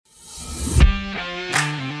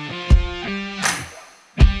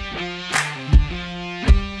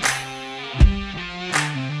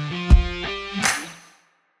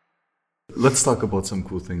let's talk about some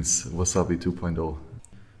cool things. Wasabi 2.0.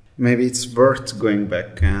 Maybe it's worth going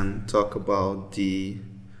back and talk about the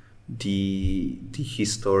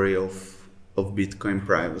history of Bitcoin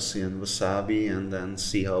privacy and Wasabi, and then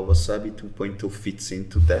see how Wasabi 2.0 fits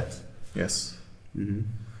into that. Yes. Mm-hmm.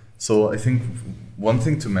 So I think one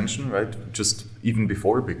thing to mention, right, just even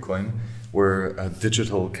before Bitcoin, were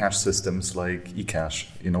digital cash systems like eCash,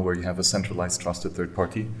 where you have a centralized trusted third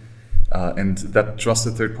party. And that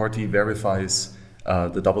trusted third party verifies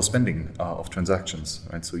the double spending of transactions,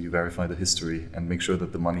 right? So you verify the history and make sure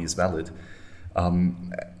that the money is valid.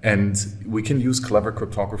 And we can use clever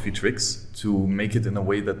cryptography tricks to make it in a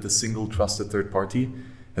way that the single trusted third party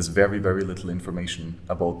has very, very little information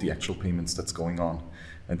about the actual payments that's going on.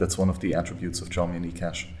 And that's one of the attributes of Xiaomi and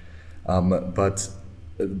eCash. But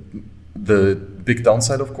the big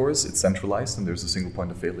downside, of course, it's centralized and there's a single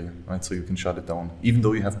point of failure, right? So you can shut it down. Even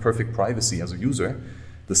though you have perfect privacy as a user,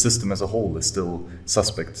 the system as a whole is still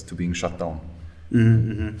suspect to being shut down.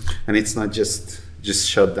 Mm-hmm. And it's not just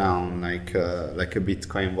shut down like a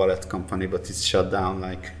Bitcoin wallet company, but it's shut down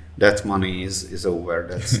like that money is over.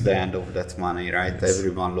 That's the end of that money, right? Yes.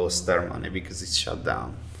 Everyone lost their money because it's shut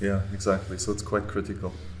down. Yeah, exactly. So it's quite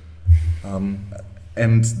critical.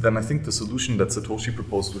 And then I think the solution that Satoshi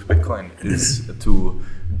proposed with Bitcoin is to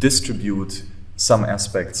distribute some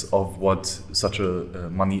aspects of what such a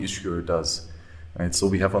money issuer does. Right? So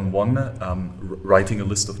we have on one, writing a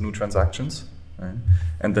list of new transactions. Right?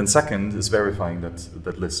 And then second is verifying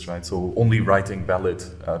that list, right? So only writing valid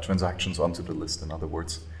transactions onto the list, in other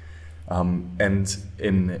words. And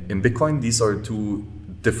in Bitcoin, these are two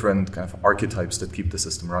different kind of archetypes that keep the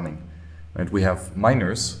system running. Right? We have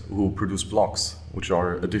miners who produce blocks, which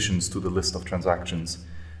are additions to the list of transactions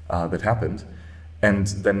that happened. And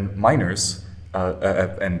then miners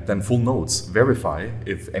and then full nodes verify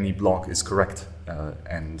if any block is correct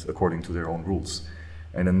and according to their own rules.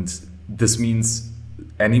 And this means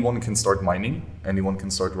anyone can start mining, anyone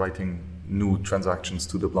can start writing new transactions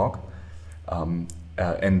to the block.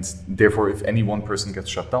 And therefore, if any one person gets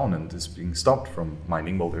shut down and is being stopped from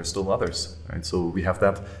mining, well, there's still others. Right? So we have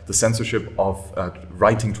that. The censorship of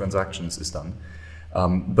writing transactions is done.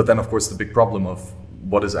 But then, of course, the big problem of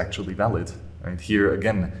what is actually valid. Right? Here,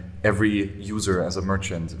 again, every user as a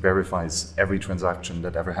merchant verifies every transaction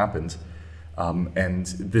that ever happened. And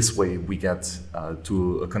this way we get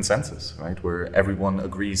to a consensus, right, where everyone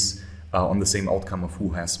agrees on the same outcome of who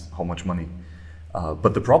has how much money.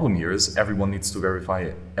 But the problem here is everyone needs to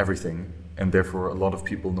verify everything, and therefore a lot of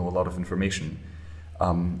people know a lot of information.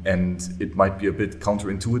 And it might be a bit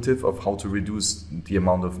counterintuitive of how to reduce the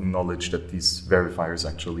amount of knowledge that these verifiers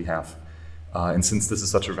actually have. And since this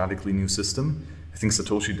is such a radically new system, I think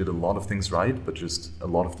Satoshi did a lot of things right, but just a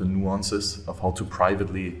lot of the nuances of how to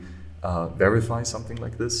privately verify something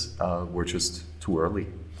like this were just too early.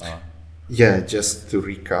 Yeah, just to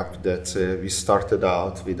recap that we started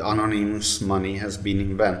out with anonymous money has been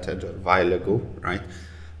invented a while ago, right?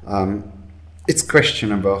 It's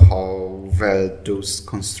questionable how well those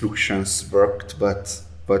constructions worked, but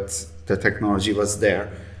the technology was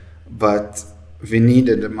there. But we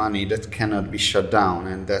needed the money that cannot be shut down,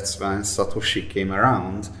 and that's when Satoshi came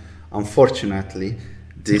around. Unfortunately,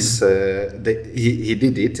 he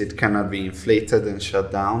did it. It cannot be inflated and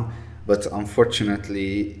shut down, but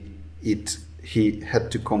unfortunately, he had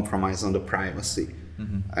to compromise on the privacy,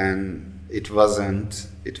 and it wasn't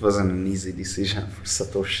an easy decision for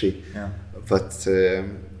Satoshi. Yeah.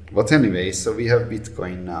 But anyway, so we have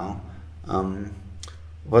Bitcoin now.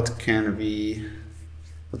 What can we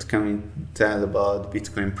tell about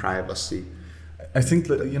Bitcoin privacy? I think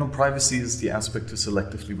that privacy is the aspect to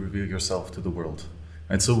selectively reveal yourself to the world.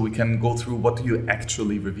 And so we can go through what do you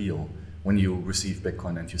actually reveal when you receive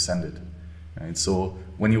Bitcoin and you send it. Right? So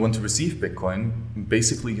when you want to receive Bitcoin,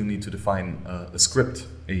 basically you need to define a script,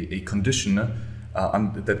 a condition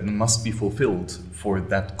that must be fulfilled for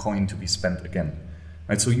that coin to be spent again.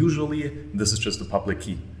 Right? So usually this is just a public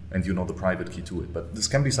key and the private key to it. But this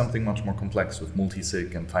can be something much more complex with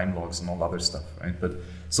multisig and time logs and all other stuff. Right? But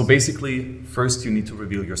so basically, first you need to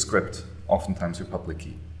reveal your script, oftentimes your public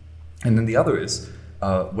key. And then the other is,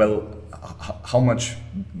 how much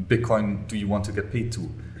Bitcoin do you want to get paid to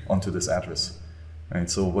onto this address? Right?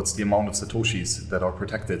 So what's the amount of Satoshis that are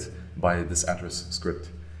protected by this address script?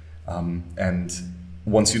 And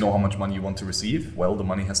once you know how much money you want to receive, well, the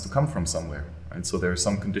money has to come from somewhere. Right? So there are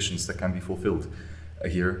some conditions that can be fulfilled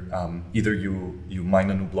here. Either you mine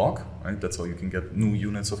a new block, right? That's how you can get new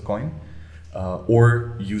units of coin,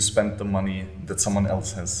 or you spend the money that someone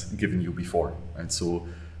else has given you before. Right? So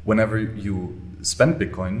whenever you spend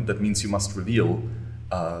Bitcoin, that means you must reveal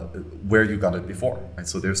where you got it before. Right?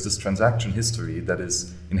 So there's this transaction history that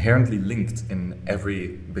is inherently linked in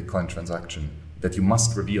every Bitcoin transaction that you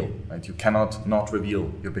must reveal. Right? You cannot not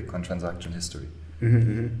reveal your Bitcoin transaction history.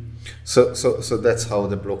 So that's how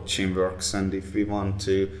the blockchain works. And if we want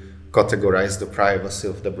to categorize the privacy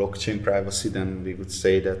of the blockchain privacy, then we would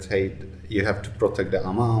say that, hey, you have to protect the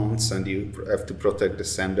amounts and you have to protect the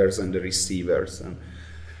senders and the receivers.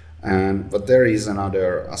 But there is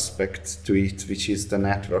another aspect to it, which is the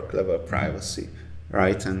network level privacy,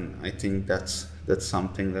 right? And I think that's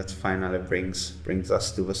something that finally brings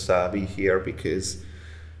us to Wasabi here, because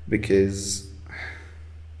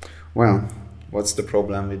well, what's the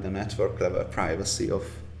problem with the network level privacy of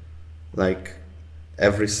like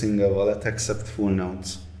every single wallet except full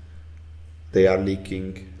nodes? They are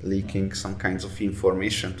leaking some kinds of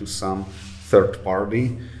information to some third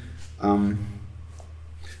party.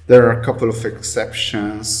 There are a couple of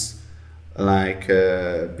exceptions, like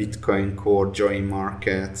Bitcoin Core, Join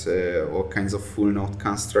Market, all kinds of full node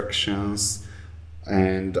constructions,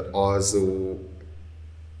 and also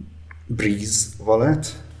Breeze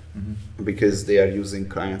Wallet, because they are using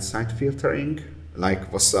client-side filtering,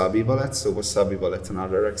 like Wasabi Wallet. So Wasabi Wallet,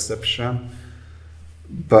 another exception.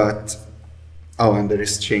 But and there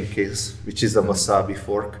is Chainkeys, which is a Wasabi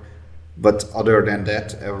fork. But other than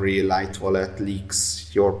that, every light wallet leaks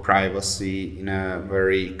your privacy in a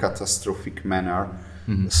very catastrophic manner.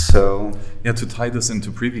 So to tie this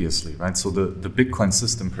into previously, right? So the Bitcoin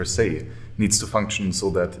system per se needs to function so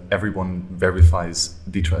that everyone verifies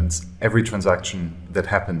every transaction that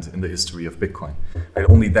happened in the history of Bitcoin. Right?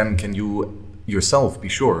 Only then can you yourself be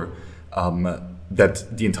sure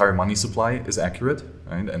that the entire money supply is accurate,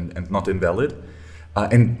 right? and not invalid.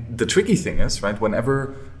 And the tricky thing is, right,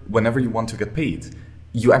 whenever you want to get paid,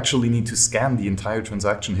 you actually need to scan the entire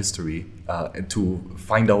transaction history to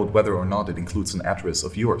find out whether or not it includes an address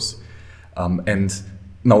of yours. And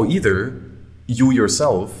now either you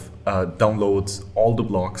yourself download all the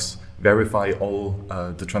blocks, verify all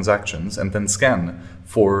the transactions, and then scan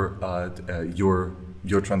for your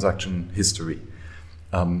transaction history.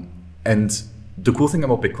 And the cool thing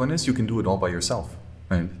about Bitcoin is you can do it all by yourself.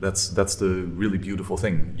 Right? That's the really beautiful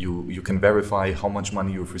thing. You can verify how much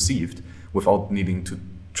money you've received without needing to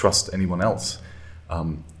trust anyone else.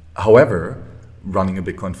 However, running a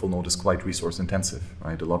Bitcoin full node is quite resource intensive,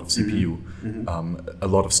 right? A lot of CPU, a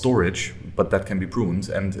lot of storage, but that can be pruned,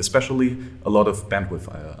 and especially a lot of bandwidth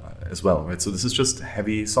as well, right? So this is just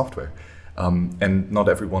heavy software, and not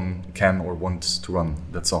everyone can or wants to run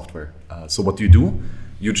that software. So what do?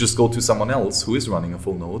 You just go to someone else who is running a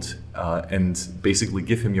full node and basically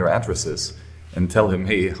give him your addresses and tell him,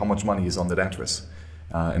 hey, how much money is on that address?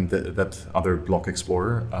 And that other block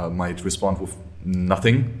explorer might respond with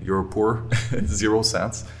nothing, you're poor, 0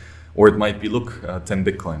 sats. Or it might be, look, 10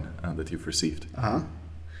 Bitcoin that you've received.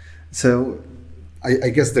 So I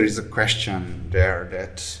guess there is a question there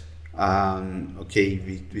that,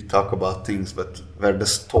 we talk about things, but where the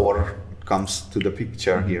store comes to the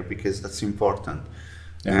picture here, because that's important.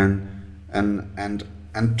 And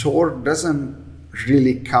Tor doesn't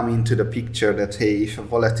really come into the picture that, hey, if a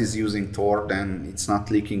wallet is using Tor, then it's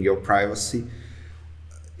not leaking your privacy.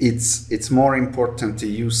 It's more important to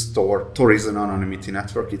use Tor. Tor is an anonymity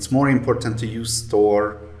network. It's more important to use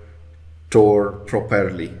Tor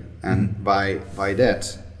properly, and by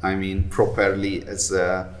that I mean properly as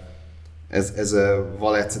a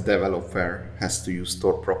wallet developer has to use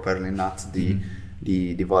Tor properly, not the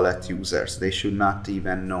wallet users. They should not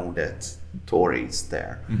even know that Tor is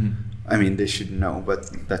there. I mean, they should know, but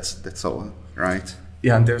that's all, right?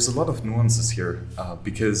 Yeah, and there's a lot of nuances here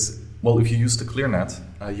because, well, if you use the ClearNet,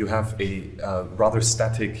 you have a rather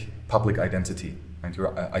static public identity, right?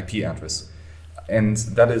 Your IP address, and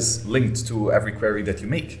that is linked to every query that you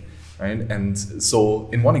make, right? And so,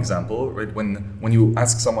 in one example, right, when you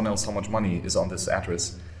ask someone else how much money is on this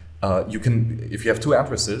address, you can, if you have 2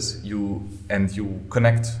 addresses, you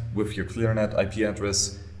connect with your ClearNet IP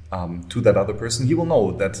address to that other person, he will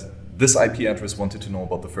know that this IP address wanted to know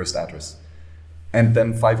about the first address. And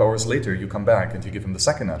then 5 hours later, you come back and you give him the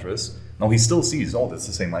second address. Now he still sees, oh, that's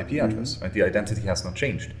the same IP address, right? The identity has not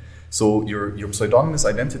changed. So your pseudonymous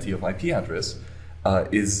identity of IP address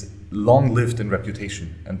is long-lived in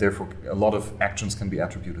reputation, and therefore a lot of actions can be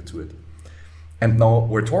attributed to it. And now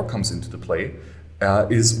where Tor comes into the play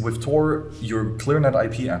is with Tor, your ClearNet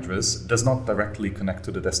IP address does not directly connect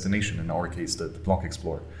to the destination, in our case, the block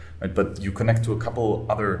explorer, right? But you connect to a couple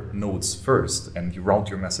other nodes first, and you route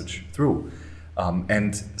your message through.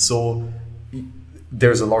 And so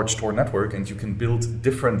there's a large Tor network, and you can build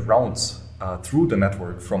different routes through the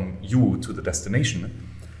network from you to the destination.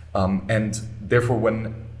 And therefore,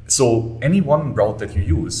 any one route that you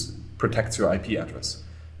use protects your IP address.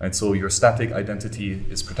 Right? So your static identity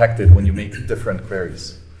is protected when you make different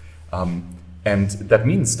queries. And that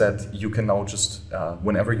means that you can now just,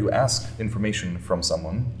 whenever you ask information from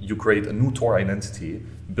someone, you create a new Tor identity,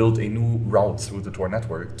 build a new route through the Tor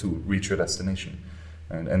network to reach your destination.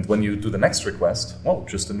 And when you do the next request, well,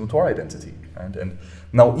 just a new Tor identity. And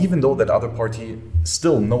now, even though that other party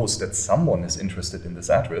still knows that someone is interested in this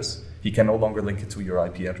address, he can no longer link it to your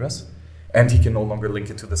IP address, and he can no longer link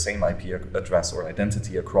it to the same IP address or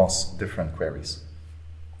identity across different queries.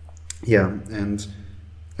 Yeah, and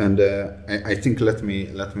I think let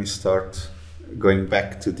me start going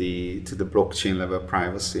back to the blockchain level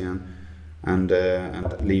privacy and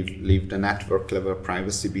leave the network level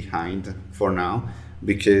privacy behind for now,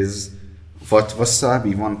 because what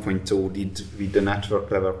Wasabi 1.0 did with the network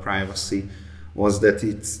level privacy was that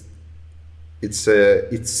it's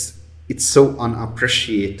so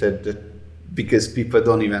unappreciated that because people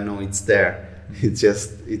don't even know it's there. It's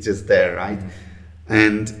just there, right?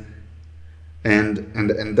 And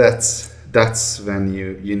that's when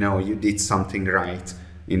you know you did something right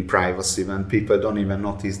in privacy, when people don't even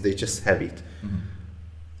notice, they just have it.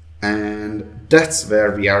 And that's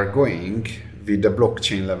where we are going with the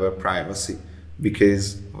blockchain level privacy,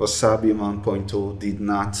 because Wasabi 1.0 did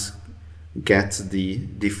not get the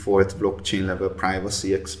default blockchain level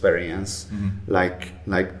privacy experience like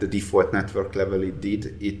the default network level it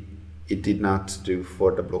did not do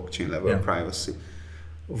for the blockchain level privacy.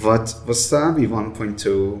 What Wasabi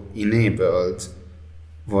 1.2 enabled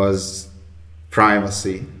was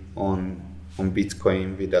privacy on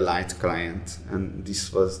Bitcoin with a light client, and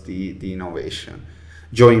this was the innovation.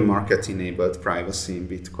 Join Market enabled privacy in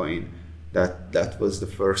Bitcoin. That was the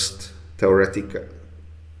first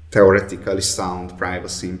theoretically sound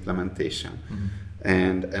privacy implementation.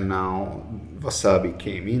 And now Wasabi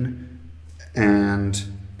came in. And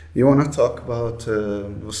you want to talk about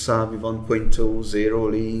Wasabi 1.0, zero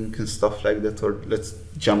link and stuff like that, or let's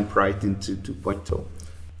jump right into 2.0?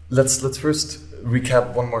 Let's first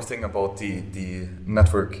recap one more thing about the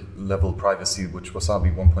network level privacy, which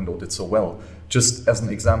Wasabi 1.0 did so well. Just as an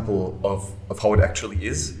example of how it actually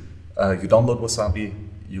is, you download Wasabi,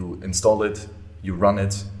 you install it, you run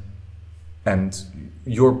it, and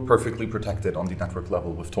you're perfectly protected on the network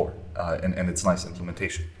level with Tor and its nice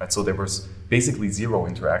implementation. Right? So there was basically zero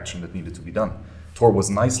interaction that needed to be done. Tor was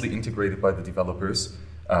nicely integrated by the developers,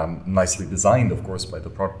 nicely designed, of course, by the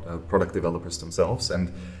product developers themselves,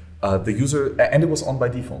 and the user, and it was on by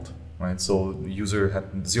default. Right? So the user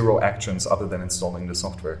had zero actions other than installing the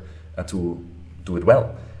software to do it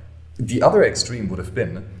well. The other extreme would have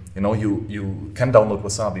been, you can download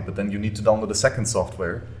Wasabi, but then you need to download a second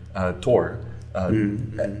software, Tor,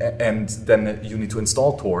 and then you need to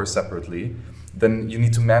install Tor separately. Then you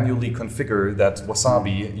need to manually configure that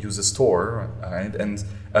Wasabi uses Tor, right? And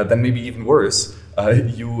then maybe even worse,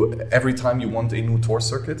 every time you want a new Tor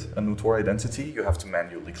circuit, a new Tor identity, you have to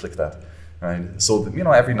manually click that. Right? So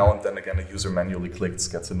every now and then again, a user manually clicks,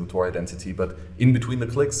 gets a new Tor identity, but in between the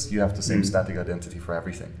clicks, you have the same static identity for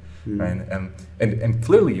everything. Right? And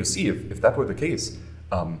clearly, you see if that were the case,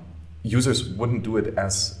 users wouldn't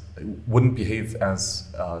behave as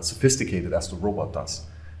sophisticated as the robot does.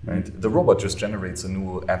 Right? The robot just generates a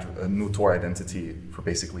new Tor identity for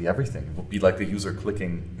basically everything. It would be like the user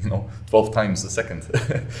clicking 12 times a second,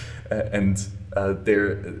 and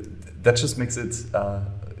that just makes it.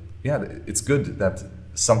 It's good that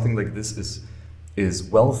something like this is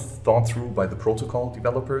well thought through by the protocol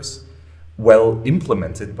developers, well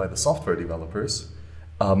implemented by the software developers,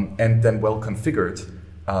 and then well configured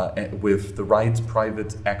with the right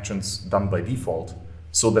private actions done by default,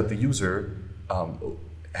 so that the user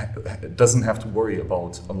doesn't have to worry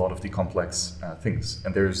about a lot of the complex things,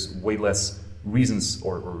 and there's way less reasons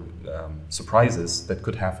or surprises that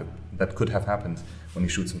could have happened when he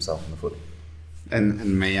shoots himself in the foot.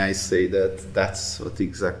 And may I say that's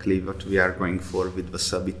exactly what we are going for with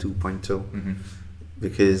Wasabi 2.0,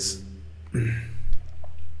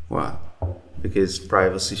 because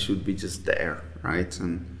privacy should be just there, right?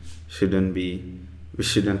 And we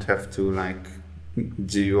shouldn't have to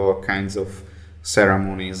do all kinds of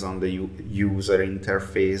ceremonies on the user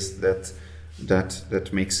interface that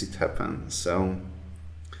makes it happen. So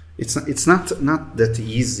it's not that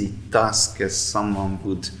easy task as someone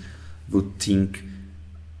would think.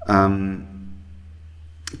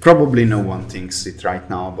 Probably no one thinks it right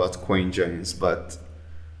now about coin joins, but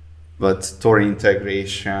Tor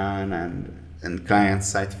integration and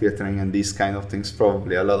client-side filtering and these kind of things,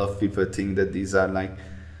 probably a lot of people think that these are like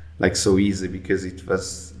so easy because it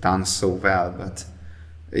was done so well, but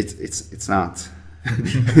It's not.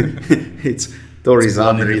 Tor is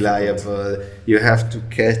unreliable. You have to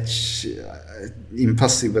catch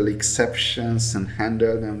impossible exceptions and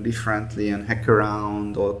handle them differently and hack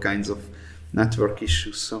around all kinds of network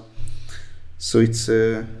issues. So it's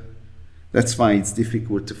that's why it's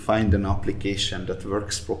difficult to find an application that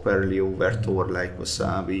works properly over Tor, like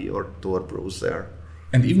Wasabi or Tor browser.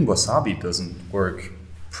 And even Wasabi doesn't work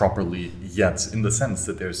properly yet, in the sense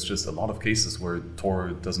that there's just a lot of cases where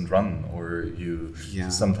Tor doesn't run, or you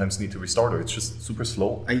sometimes need to restart, or it's just super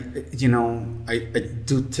slow. I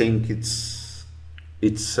do think it's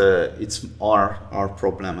our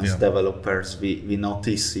problem as developers. We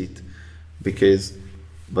notice it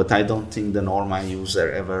but I don't think the normal user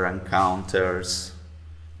ever encounters,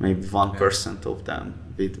 maybe 1% of them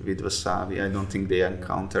with Wasabi. I don't think they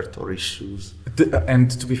encounter Tor issues. And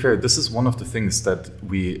to be fair, this is one of the things that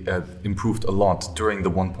we improved a lot during the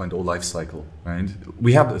 1.0 lifecycle, right?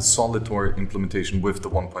 We had a solid Tor implementation with the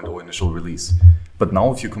 1.0 initial release. But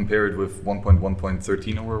now if you compare it with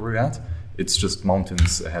 1.1.13 or where we're at, it's just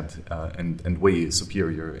mountains ahead and way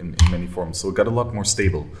superior in many forms. So it got a lot more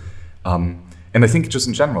stable. And I think just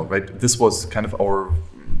in general, right, this was kind of our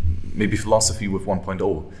maybe philosophy with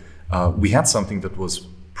 1.0. We had something that was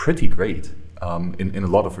pretty great in a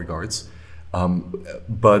lot of regards, and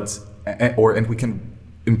we can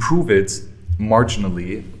improve it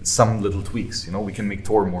marginally, some little tweaks. We can make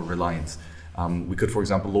Tor more reliant. We could, for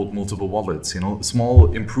example, load multiple wallets.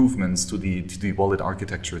 Small improvements to the wallet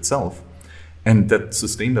architecture itself, and that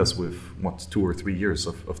sustained us with 2 or 3 years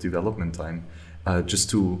of development time, just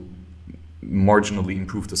to marginally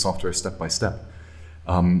improve the software step by step.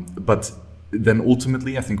 But then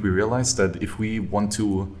ultimately, I think we realized that if we want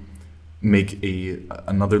to make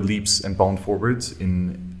another leaps and bound forward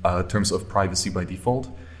in terms of privacy by default,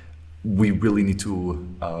 we really need to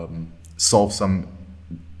solve some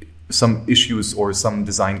issues or some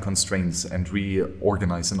design constraints and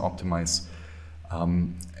reorganize and optimize.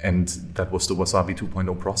 And that was the Wasabi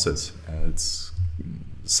 2.0 process. It's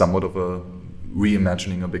somewhat of a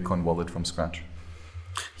reimagining a Bitcoin wallet from scratch.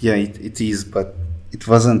 Yeah, it is, but it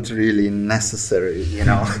wasn't really necessary,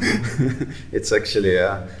 It's actually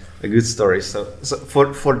a good story. So for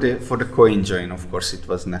the coin join, of course, it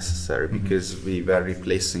was necessary because we were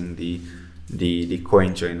replacing the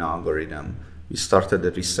coin join algorithm. We started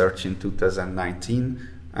the research in 2019,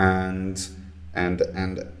 and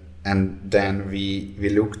then we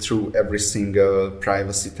looked through every single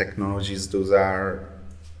privacy technologies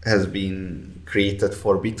has been created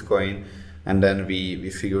for Bitcoin, and then we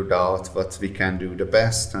figured out what we can do the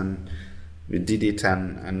best, and we did it,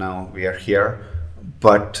 and now we are here.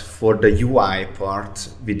 But for the UI part,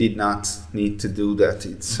 we did not need to do that.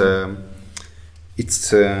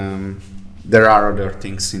 There are other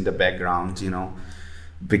things in the background,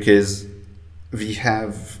 because we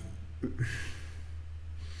have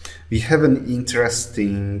an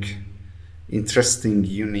interesting,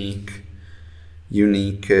 unique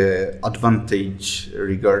advantage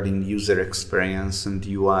regarding user experience and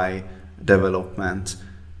UI development,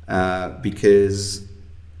 because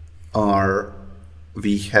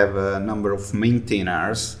we have a number of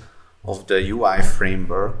maintainers of the UI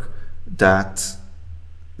framework that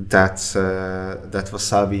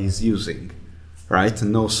Wasabi is using, right?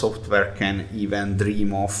 No software can even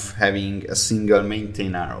dream of having a single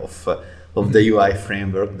maintainer of the UI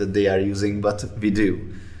framework that they are using, but we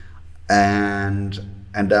do. And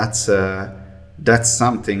that's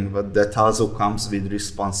something, but that also comes with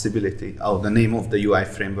responsibility. The name of the UI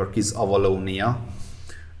framework is Avalonia,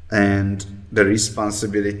 and the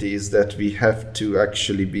responsibility is that we have to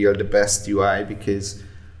actually build the best UI because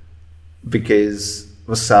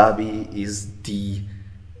Wasabi is the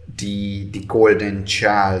golden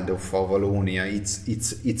child of Avalonia.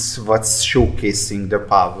 It's what's showcasing the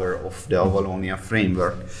power of the Avalonia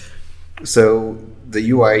framework. So the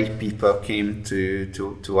UI people came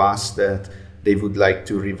to us that they would like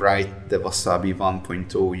to rewrite the Wasabi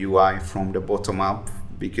 1.0 UI from the bottom up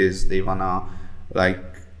because they wanna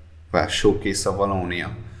showcase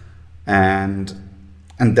Avalonia, and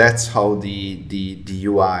that's how the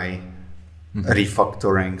UI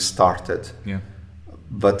refactoring started. Yeah,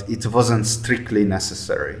 but it wasn't strictly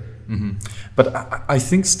necessary. But I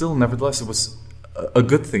think still, nevertheless, it was a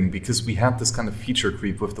good thing because we had this kind of feature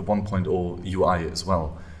creep with the 1.0 UI as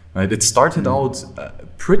well. Right? It started out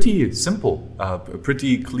pretty simple,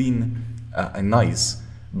 pretty clean and nice.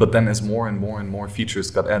 But then as more and more features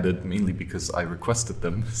got added, mainly because I requested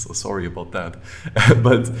them, so sorry about that.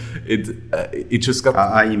 But it just got...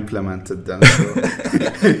 I implemented them, so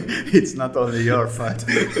it's not only your fault.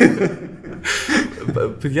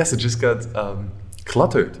 but yes, it just got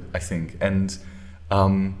cluttered, I think, and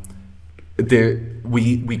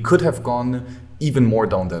we could have gone even more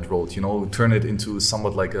down that road, turn it into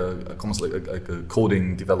somewhat like almost like a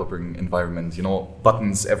coding developing environment,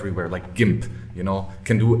 buttons everywhere, like GIMP,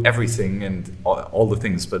 can do everything and all the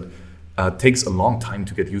things, but takes a long time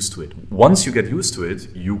to get used to it. Once you get used to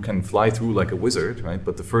it, you can fly through like a wizard, right?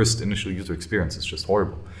 But the first initial user experience is just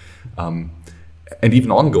horrible. And even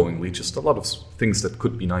ongoingly, just a lot of things that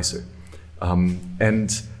could be nicer.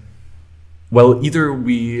 Well, either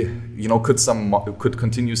we, could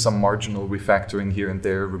continue some marginal refactoring here and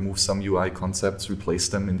there, remove some UI concepts, replace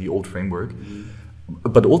them in the old framework.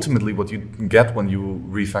 Mm-hmm. But ultimately, what you get when you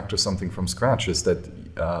refactor something from scratch is that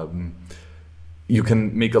you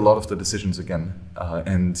can make a lot of the decisions again,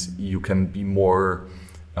 and you can be more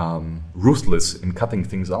ruthless in cutting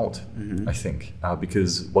things out. Mm-hmm. I think,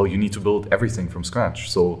 because you need to build everything from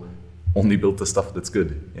scratch. So only build the stuff that's good,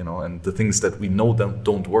 and the things that we know that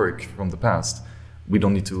don't work from the past, we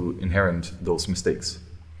don't need to inherit those mistakes.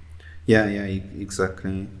 Yeah,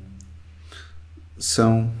 exactly.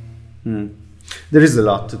 So there is a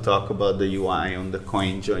lot to talk about the UI on the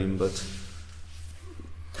CoinJoin, but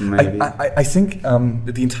maybe I think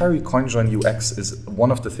the entire CoinJoin UX is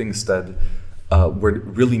one of the things that were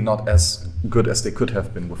really not as good as they could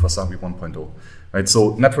have been with Wasabi 1.0. Right,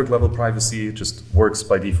 so network level privacy just works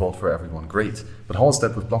by default for everyone. Great, but how is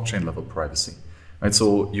that with blockchain level privacy? Right,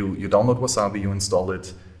 so you download Wasabi, you install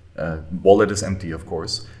it. Wallet is empty, of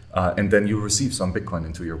course, and then you receive some Bitcoin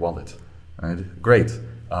into your wallet. Right, great.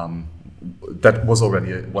 That was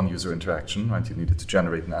already one user interaction. Right, you needed to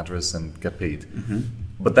generate an address and get paid. Mm-hmm.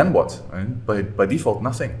 But then what? Right? By default,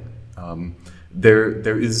 nothing.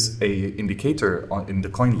 There is a indicator in the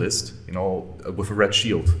coin list, with a red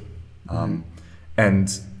shield.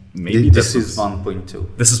 And maybe this is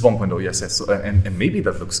 1.2. This is 1.0, yes. So, and maybe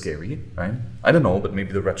that looks scary, right? I don't know, but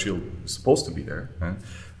maybe the red shield is supposed to be there. Right?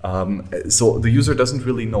 So the user doesn't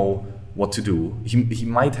really know what to do. He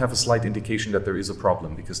might have a slight indication that there is a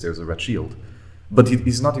problem because there's a red shield, but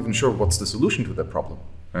he's not even sure what's the solution to that problem.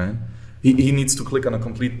 Right? He needs to click on a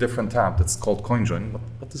complete different tab that's called CoinJoin.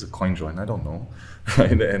 What is a CoinJoin? I don't know.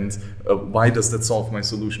 Right? And why does that solve my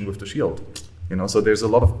solution with the shield? So there's a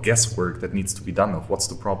lot of guesswork that needs to be done of what's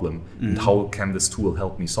the problem and how can this tool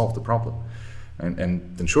help me solve the problem.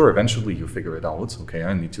 And then sure, eventually you figure it out. Okay,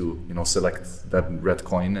 I need to select that red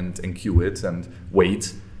coin and enqueue it and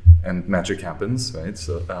wait, and magic happens, right?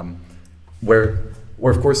 So where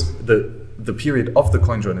of course the period of the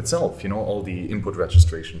CoinJoin itself, all the input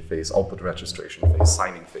registration phase, output registration phase,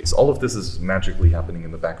 signing phase, all of this is magically happening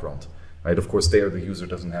in the background, right? Of course, there the user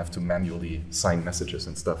doesn't have to manually sign messages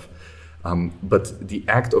and stuff. But the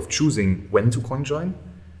act of choosing when to CoinJoin,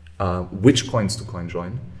 which coins to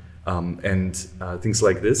CoinJoin, and things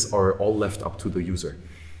like this are all left up to the user.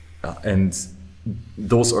 And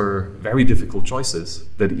those are very difficult choices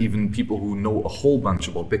that even people who know a whole bunch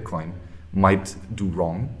about Bitcoin might do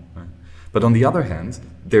wrong. Right? But on the other hand,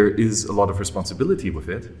 there is a lot of responsibility with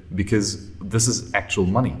it because this is actual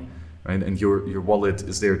money, right? And your wallet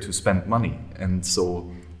is there to spend money. And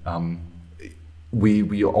so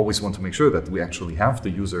we always want to make sure that we actually have the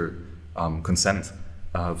user consent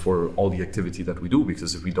for all the activity that we do,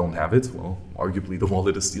 because if we don't have it, well, arguably the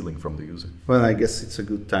wallet is stealing from the user. Well, I guess it's a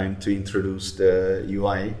good time to introduce the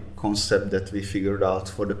UI concept that we figured out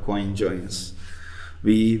for the CoinJoins.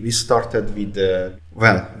 We started with the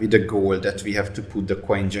goal that we have to put the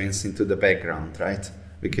CoinJoins into the background, right?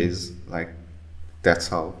 Because that's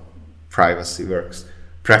how privacy works.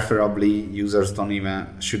 Preferably, users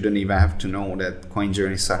shouldn't even have to know that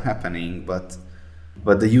CoinJoins are happening, but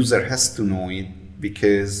the user has to know it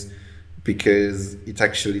because it's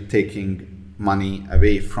actually taking money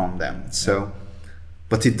away from them. So,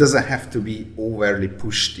 but it doesn't have to be overly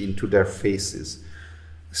pushed into their faces.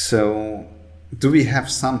 So, do we have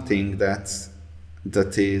something that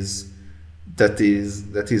is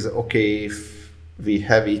okay if we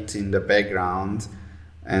have it in the background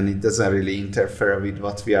and it doesn't really interfere with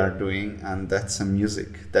what we are doing, and that's the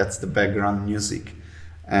music, that's the background music.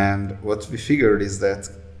 And what we figured is that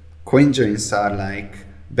CoinJoins are like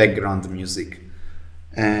background music,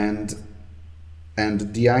 and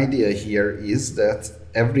the idea here is that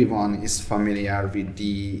everyone is familiar with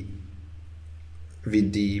the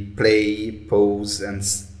play, pause, and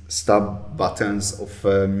stop buttons of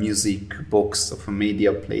a music box, of a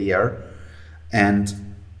media player, and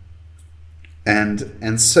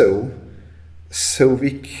so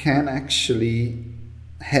we can actually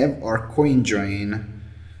have our CoinJoin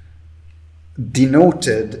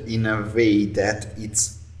denoted in a way that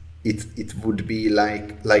it would be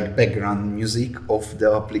like background music of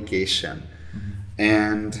the application. Mm-hmm.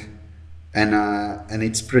 and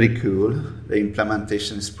it's pretty cool. The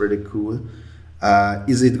implementation is pretty cool.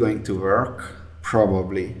 Is it going to work?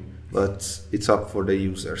 Probably, but it's up for the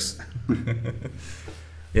users.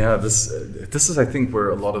 Yeah, this is, I think, where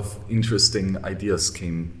a lot of interesting ideas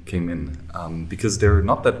came in, because there are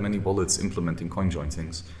not that many wallets implementing CoinJoin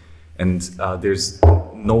things, and there's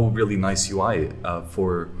no really nice UI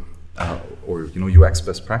for or UX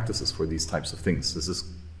best practices for these types of things. This is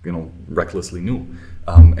recklessly new,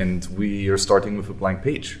 and we are starting with a blank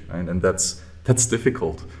page, right? And that's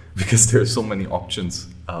difficult because there are so many options,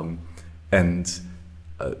 and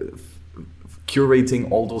curating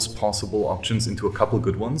all those possible options into a couple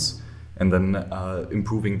good ones, and then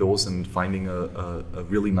improving those and finding a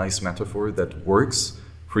really nice metaphor that works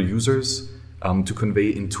for users to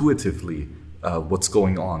convey intuitively what's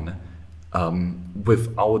going on,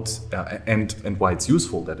 without and why it's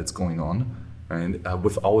useful that it's going on, and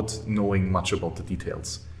without knowing much about the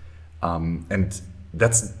details, and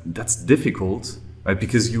that's difficult. Right,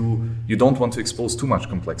 because you don't want to expose too much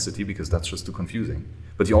complexity, because that's just too confusing.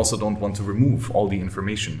 But you also don't want to remove all the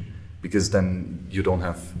information, because then you don't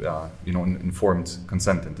have informed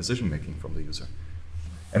consent and decision making from the user.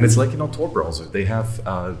 And it's like Tor browser. They have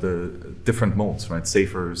the different modes, right?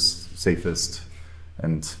 Safest,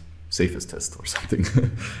 and safest test or something.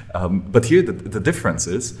 But here the difference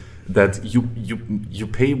is that you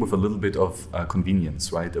pay with a little bit of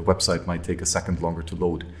convenience, right? A website might take a second longer to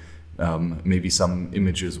load. Maybe some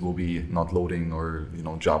images will be not loading, or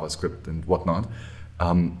JavaScript and whatnot.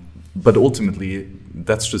 But ultimately,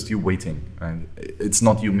 that's just you waiting, and it's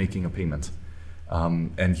not you making a payment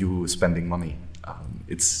and you spending money.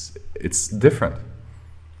 It's different.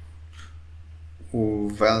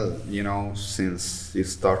 Well, since you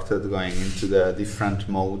started going into the different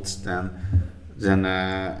modes, then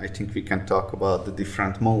I think we can talk about the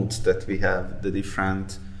different modes that we have. The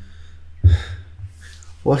different.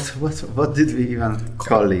 What did we even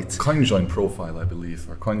call it? CoinJoin profile, I believe,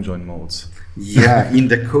 or CoinJoin modes. Yeah, in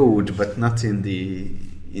the code, but not in the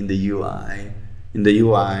UI. In the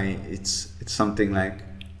UI, it's something like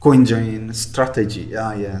CoinJoin strategy.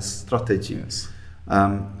 Strategy. Yes.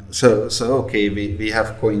 So okay, we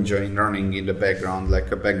have CoinJoin running in the background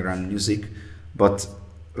like a background music, but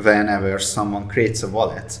whenever someone creates a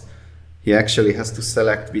wallet, he actually has to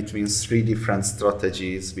select between 3 different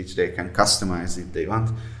strategies, which they can customize if they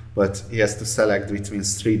want, but he has to select between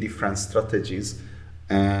 3 different strategies,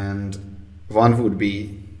 and one would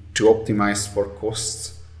be to optimize for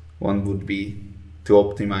costs, one would be to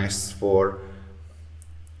optimize for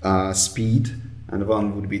speed, and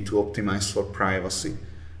one would be to optimize for privacy.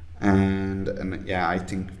 And yeah, I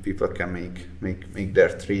think people can make their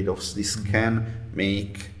trade-offs. This can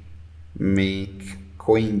make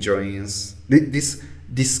CoinJoins.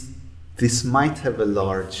 This might have a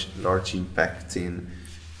large impact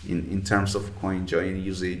in terms of CoinJoin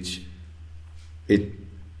usage.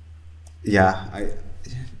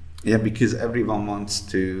 Because everyone wants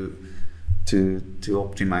to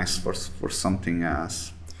optimize for something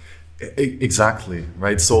else. Exactly,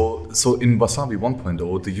 right? So in Wasabi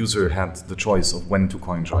 1.0, the user had the choice of when to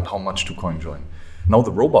CoinJoin, how much to CoinJoin. Now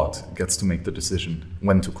the robot gets to make the decision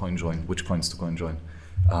when to CoinJoin, which coins to CoinJoin,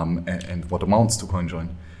 and what amounts to CoinJoin.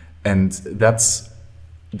 And that's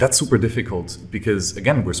super difficult because,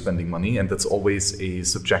 again, we're spending money, and that's always a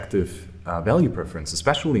subjective value preference,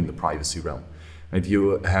 especially in the privacy realm. Right?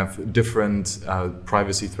 You have different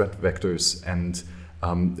privacy threat vectors and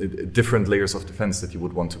different layers of defense that you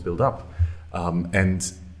would want to build up. And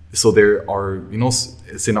so there are,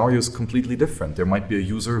 scenarios completely different. There might be a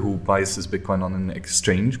user who buys his Bitcoin on an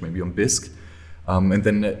exchange, maybe on BISC, and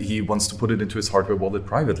then he wants to put it into his hardware wallet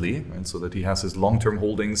privately, right, so that he has his long-term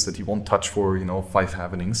holdings that he won't touch for 5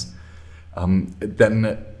 halvenings.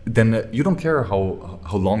 Then you don't care how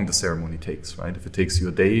long the ceremony takes, right? If it takes you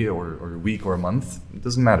a day or a week or a month, it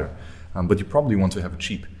doesn't matter. But you probably want to have it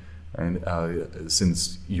cheap. And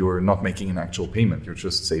since you're not making an actual payment, you're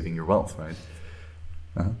just saving your wealth, right?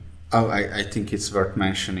 Oh, I think it's worth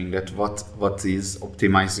mentioning that what is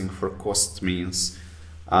optimizing for cost means,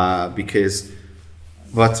 because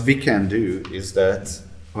what we can do is that,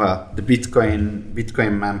 well, the Bitcoin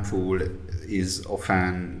mempool is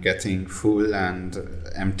often getting full and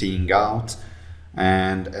emptying out,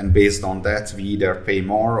 and based on that, we either pay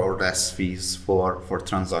more or less fees for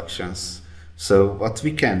transactions. So what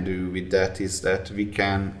we can do with that is that we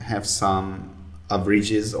can have some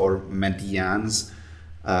averages or medians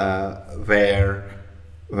where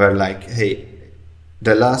like, hey,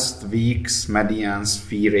 the last week's median's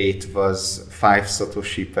fee rate was 5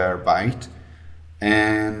 Satoshi per byte,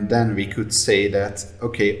 And then we could say that,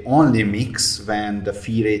 okay, only mix when the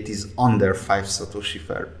fee rate is under 5 Satoshi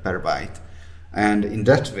per byte. And in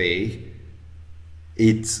that way,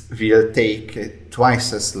 it will take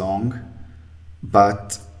twice as long,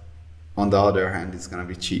 but on the other hand, it's going to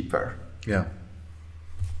be cheaper. Yeah.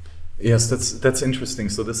 Yes, that's interesting.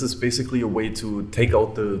 So this is basically a way to take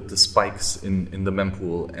out the spikes in the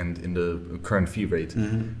mempool and in the current fee rate.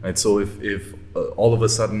 Right. So if all of a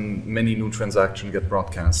sudden many new transactions get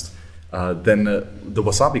broadcast, then the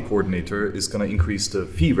Wasabi coordinator is going to increase the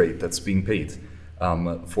fee rate that's being paid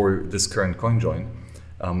for this current coin join.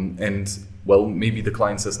 And well, maybe the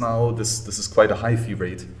client says now this is quite a high fee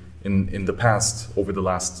rate. In the past, over the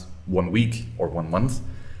last 1 week or 1 month,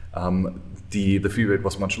 the fee rate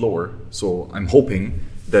was much lower. So I'm hoping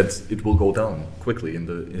that it will go down quickly in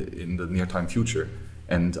the near time future,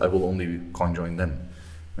 and I will only coin join then.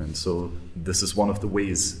 And so this is one of the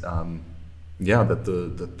ways, that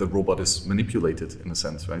the robot is manipulated in a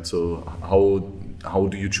sense, right? So how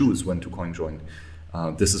do you choose when to coin join?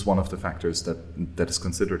 This is one of the factors that is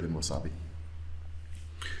considered in Wasabi.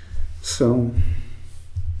 So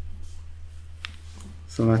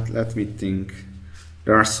let me think.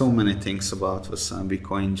 There are so many things about Wasabi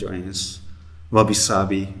coin joins.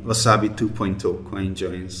 Wasabi 2.0 coin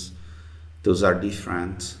joins. Those are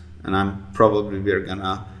different. And we're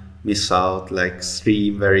gonna miss out like 3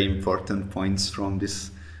 very important points from this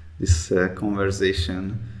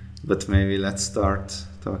conversation. But maybe let's start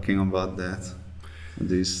talking about that. What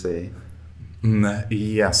do you say?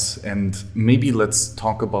 Yes, and maybe let's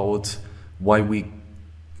talk about why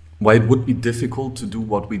it would be difficult to do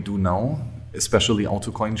what we do now, especially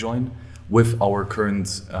auto coin join, with our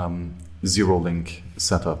current zero link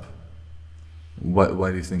setup.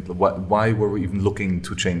 Why do you think? Why were we even looking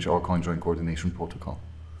to change our coin join coordination protocol?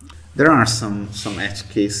 There are some edge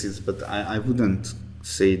cases, but I wouldn't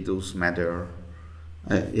say those matter.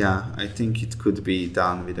 I think it could be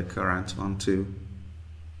done with the current one too.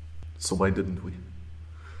 So why didn't we?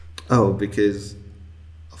 Oh, because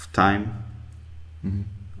of time. Mm-hmm.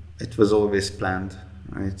 It was always planned,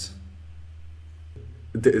 right?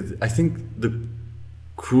 I think the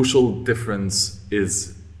crucial difference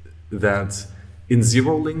is that in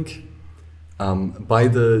zero link, by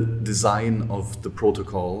the design of the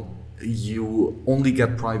protocol, you only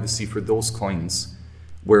get privacy for those coins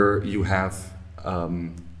where you have a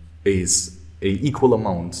equal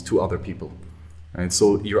amount to other people. Right?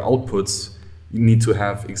 So your outputs need to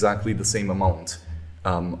have exactly the same amount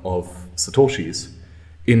of Satoshis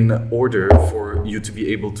in order for you to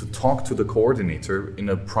be able to talk to the coordinator in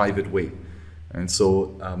a private way. And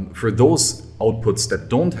so for those outputs that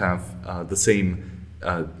don't have the same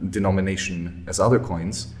denomination as other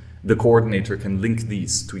coins, the coordinator can link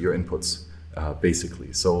these to your inputs,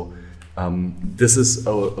 basically. So this is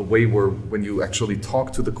a way where when you actually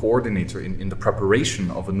talk to the coordinator in the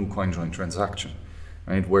preparation of a new coin join transaction,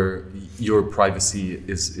 right, where your privacy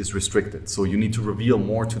is restricted. So you need to reveal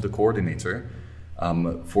more to the coordinator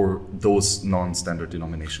for those non-standard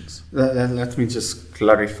denominations. Let me just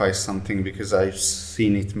clarify something, because I've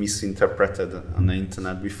seen it misinterpreted on the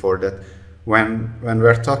internet before, that when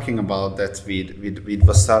we're talking about that with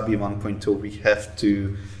Wasabi 1.0, we have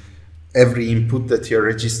to, every input that you're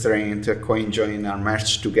registering into a coin join are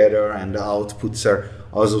merged together and the outputs are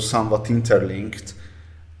also somewhat interlinked.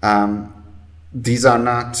 These are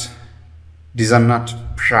not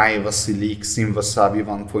privacy leaks in Wasabi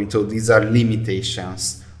 1.0. These are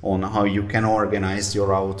limitations on how you can organize your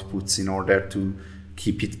outputs in order to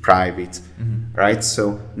keep it private, right?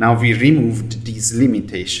 So now we removed these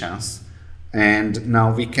limitations, and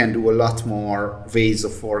now we can do a lot more ways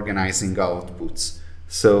of organizing outputs.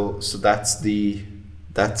 So that's the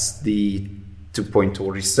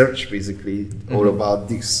 2.0 research, basically, all about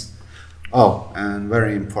this. Oh, and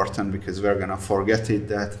very important, because we're gonna forget it,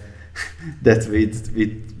 that with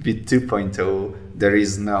 2.0 there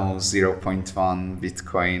is no 0.1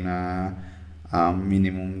 Bitcoin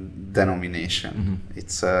minimum denomination.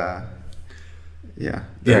 It's there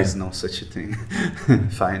is no such a thing.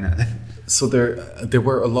 Finally. So there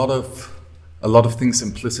were a lot of things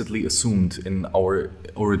implicitly assumed in our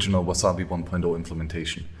original Wasabi 1.0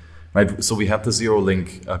 implementation, right? So we have the zero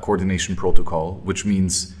link coordination protocol, which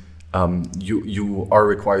means you are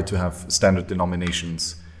required to have standard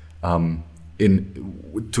denominations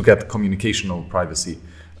to get communicational privacy,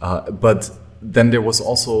 but then there was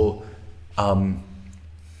also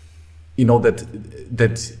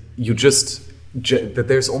that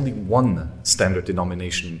there's only one standard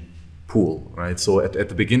denomination pool, right? So at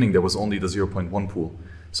the beginning there was only the 0.1 pool.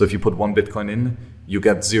 So if you put 1 Bitcoin in, you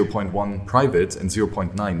get 0.1 private and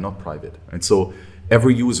 0.9 not private. And so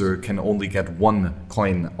every user can only get one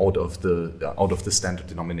coin out of the standard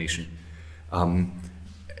denomination.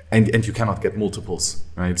 And you cannot get multiples,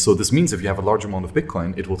 right? So this means if you have a large amount of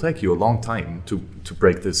Bitcoin, it will take you a long time to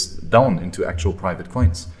break this down into actual private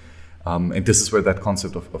coins. And this is where that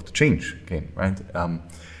concept of the change came, right?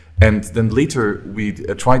 And then later we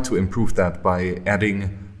tried to improve that by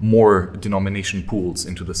adding more denomination pools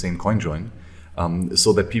into the same coin join,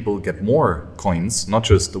 so that people get more coins, not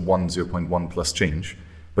just the 0.1 plus change,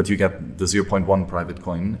 but you get the 0.1 private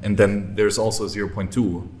coin, and then there's also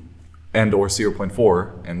 0.2 and or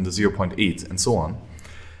 0.4 and the 0.8 and so on.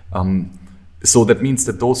 So that means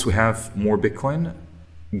that those who have more Bitcoin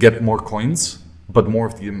get more coins, but more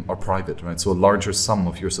of them are private, right? So a larger sum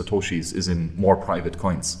of your Satoshis is in more private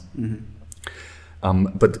coins.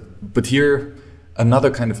 But here,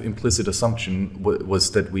 another kind of implicit assumption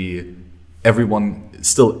was that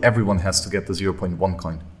everyone has to get the 0.1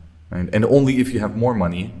 coin, right? And only if you have more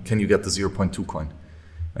money can you get the 0.2 coin.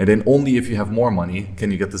 And then only if you have more money can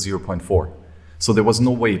you get the 0.4. So there was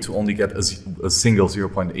no way to only get a single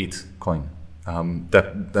 0.8 coin.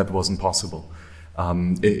 That wasn't possible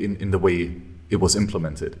in the way it was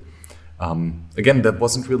implemented. Again, that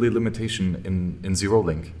wasn't really a limitation in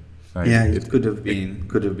Zero-Link. Right? Yeah, it could have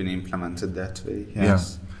been implemented that way.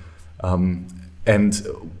 Yes. Yeah. And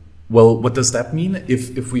well, what does that mean?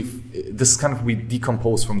 If we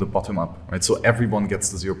decompose from the bottom up, right? So everyone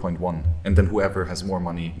gets the 0.1, and then whoever has more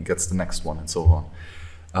money gets the next one, and so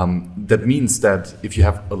on. That means that if you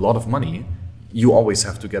have a lot of money, you always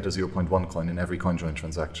have to get a 0.1 coin in every coin join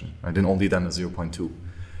transaction, right? And only then a 0.2.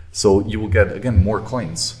 So you will get again more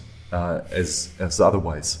coins as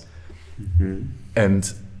otherwise,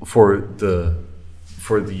 and for the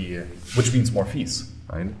which means more fees,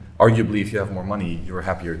 right? Arguably, if you have more money, you're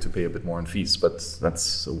happier to pay a bit more in fees, but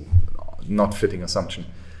that's a not fitting assumption.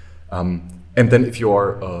 And then if you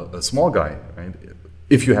are a small guy, right?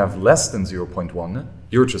 If you have less than 0.1,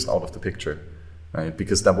 you're just out of the picture, right?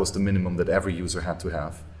 Because that was the minimum that every user had to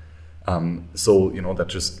have. So that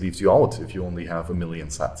just leaves you out if you only have 1 million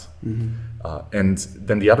sats. And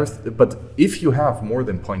then the other, but if you have more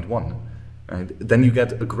than 0.1, right, then you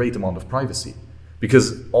get a great amount of privacy.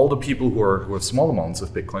 Because all the people who have small amounts of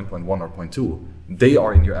Bitcoin, 0.1 or 0.2, they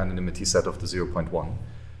are in your anonymity set of the 0.1.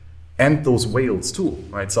 And those whales too,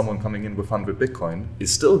 right? Someone coming in with 100 Bitcoin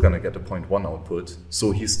is still going to get a 0.1 output,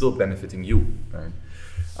 so he's still benefiting you, right?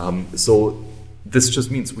 So this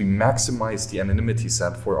just means we maximize the anonymity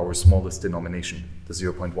set for our smallest denomination, the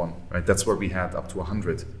 0.1, right? That's where we had up to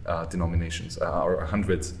 100 denominations, or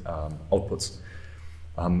 100 outputs.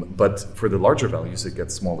 But for the larger values, it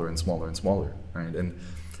gets smaller and smaller and smaller, right? And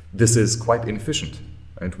this is quite inefficient,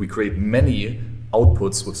 right? We create many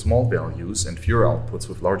outputs with small values and fewer outputs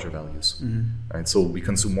with larger values, right? So we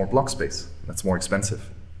consume more block space. That's more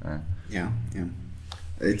expensive. Yeah.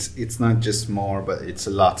 It's not just more, but it's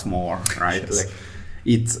a lot more, right? Yes. Like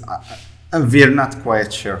it's we're not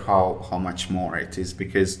quite sure how much more it is,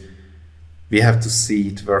 because we have to see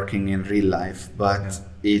it working in real life, but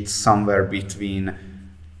it's somewhere between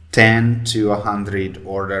 10 to 100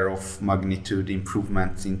 order of magnitude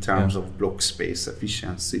improvement in terms of block space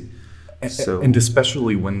efficiency. And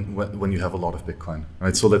especially when you have a lot of Bitcoin,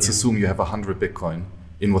 right? So let's assume you have 100 Bitcoin.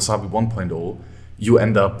 In Wasabi 1.0, you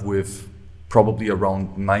end up with probably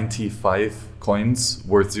around 95 coins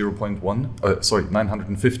worth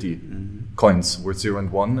 950 coins worth 0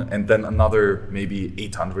 and 1, and then another maybe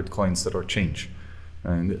 800 coins that are change.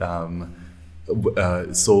 And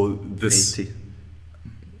so this... 80.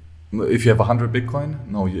 If you have 100 Bitcoin,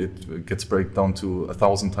 it gets break down to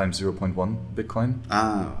 1,000 times 0.1 Bitcoin.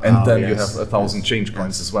 And then you have 1,000 change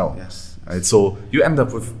coins as well. Yes. Right? So you end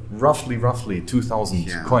up with roughly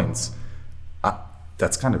 2,000 coins.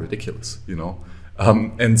 That's kind of ridiculous,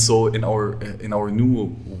 And so in our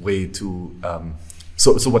new way to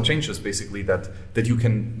so what changes basically that you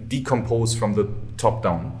can decompose from the top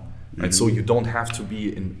down, right? So you don't have to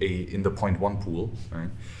be in the 0.1 pool, right?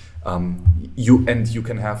 You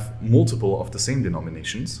can have multiple of the same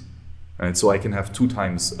denominations, right? So I can have 2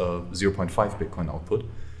 times 0.5 Bitcoin output,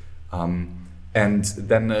 and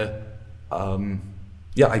then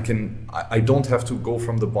I don't have to go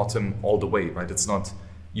from the bottom all the way, right? It's not,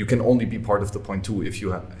 you can only be part of the 0.2 if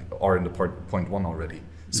you are in the 0.1 already.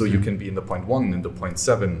 So you can be in the 0.1, in the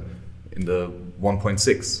 0.7, in the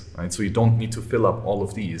 1.6, right? So you don't need to fill up all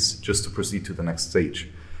of these just to proceed to the next stage.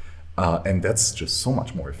 And that's just so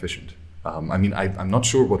much more efficient. I'm not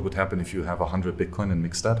sure what would happen if you have 100 Bitcoin and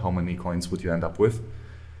mix that. How many coins would you end up with?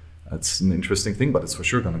 That's an interesting thing, but it's for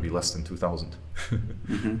sure going to be less than 2,000.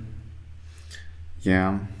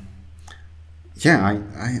 Yeah.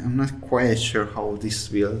 I'm not quite sure how this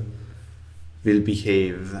will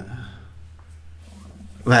behave.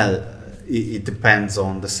 Well, it depends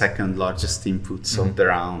on the second largest inputs of the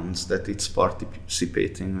rounds that it's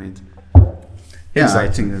participating with. Yeah, exactly.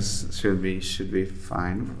 I think this should be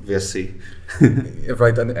fine. We'll see.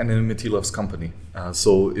 Right, and in Matilov's company.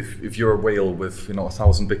 So if you're a whale with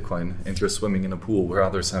 1,000 Bitcoin and you're swimming in a pool where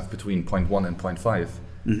others have between 0.1 and 0.5,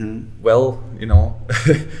 well,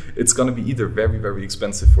 it's going to be either very, very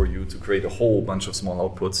expensive for you to create a whole bunch of small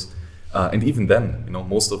outputs. And even then,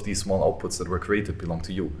 most of these small outputs that were created belong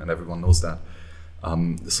to you, and everyone knows that.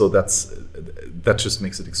 So that just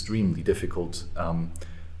makes it extremely difficult.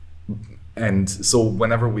 And so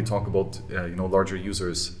whenever we talk about larger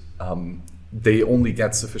users, they only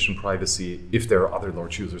get sufficient privacy if there are other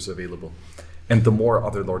large users available. And the more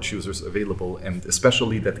other large users available, and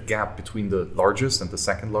especially that gap between the largest and the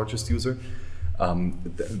second largest user,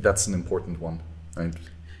 that's an important one, right?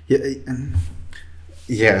 Yeah.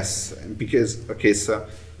 Yes, because so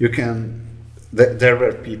you can. There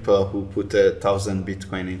were people who put 1,000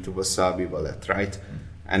 Bitcoin into Wasabi Wallet, right?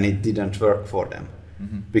 And it didn't work for them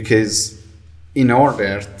because in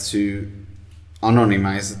order to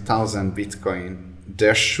anonymize 1,000 Bitcoin,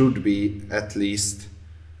 there should be at least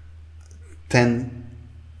 10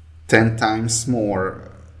 times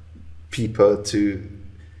more people to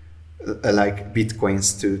like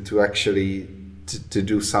Bitcoins to actually to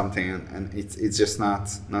do something, and it's just not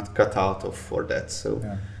cut out of for that. So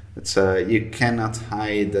it's you cannot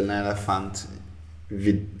hide an elephant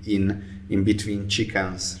in between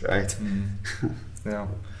chickens, right? Yeah.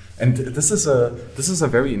 And this is a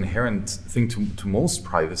very inherent thing to most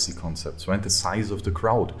privacy concepts, right? The size of the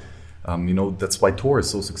crowd. That's why Tor is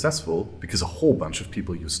so successful, because a whole bunch of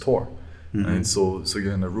people use Tor, and so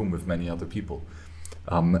you're in a room with many other people,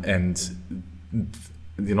 and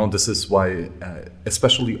this is why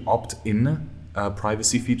especially opt-in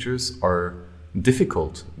privacy features are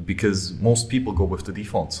difficult, because most people go with the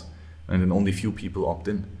defaults, and then only few people opt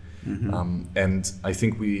in. And I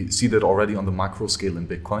think we see that already on the macro scale in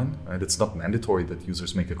Bitcoin. Right? It's not mandatory that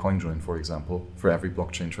users make a coin join, for example, for every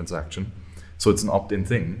blockchain transaction. So it's an opt-in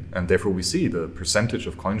thing, and therefore we see the percentage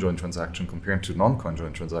of coin join transaction compared to non-coin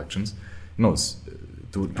join transactions, is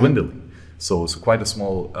dwindling. So quite a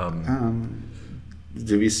small.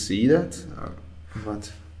 Do we see that? Or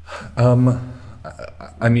what?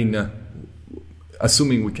 I mean,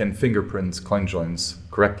 assuming we can fingerprint coin joins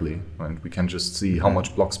correctly, right, we can just see how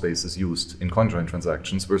much block space is used in coin join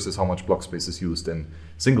transactions versus how much block space is used in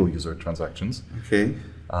single user transactions. Okay.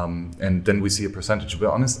 And then we see a percentage. To be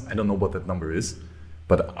honest, I don't know what that number is,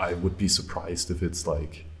 but I would be surprised if it's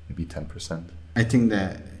like maybe 10%. I think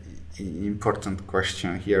the important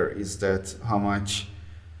question here is that how much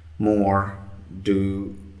more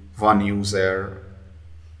do one user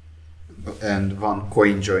and one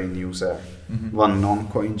coin join user, one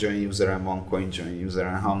non-coin join user and one coin join user,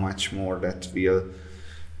 and how much more that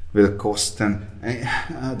will cost. And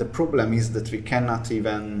the problem is that we cannot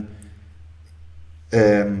even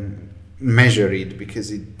measure it,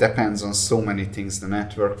 because it depends on so many things: the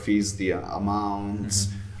network fees, the amounts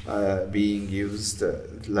being used.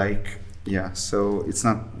 So it's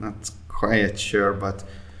not quite sure, but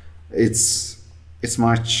it's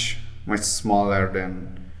much smaller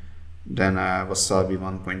than Wasabi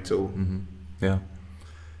 1.0. Yeah.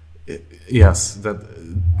 Yes,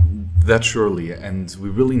 that surely, and we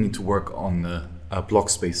really need to work on block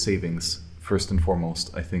space savings first and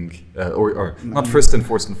foremost. I think, or not first and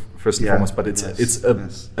foremost, but it's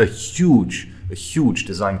a huge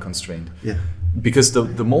design constraint. Yeah. Because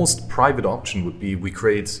the most private option would be we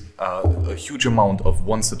create a huge amount of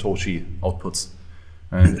 1 Satoshi outputs.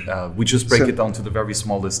 And we just break it down to the very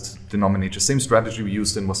smallest denominator. Same strategy we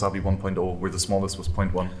used in Wasabi 1.0, where the smallest was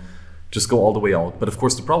 0.1. Just go all the way out. But of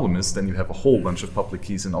course, the problem is then you have a whole bunch of public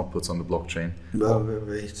keys and outputs on the blockchain. Well,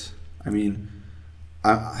 wait. I mean,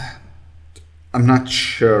 I'm not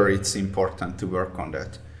sure it's important to work on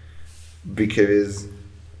that, because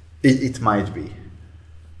it might be,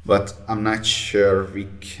 but I'm not sure we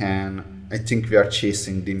can. I think we are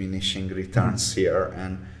chasing diminishing returns here,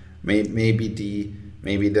 and maybe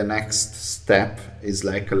the next step is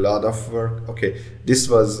like a lot of work. Okay, this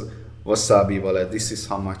was Wasabi Wallet. This is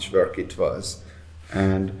how much work it was,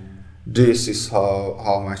 and this is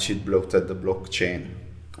how much it bloated the blockchain.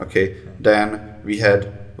 Okay, then we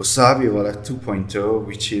had Wasabi Wallet 2.0,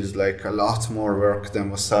 which is like a lot more work than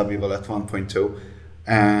Wasabi Wallet 1.0,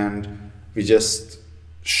 and we just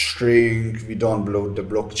shrink. We don't bloat the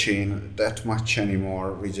blockchain that much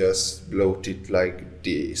anymore. We just bloat it like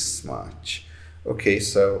this much. Okay,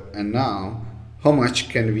 so, and now how much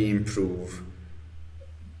can we improve?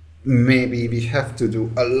 Maybe we have to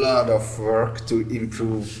do a lot of work to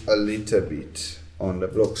improve a little bit on the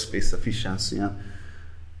block space efficiency. Yeah?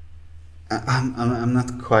 I'm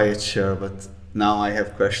not quite sure, but now I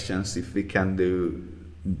have questions if we can do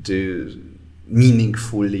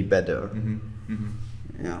meaningfully better.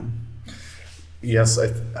 Yeah. Yes,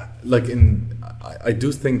 I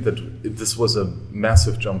do think that this was a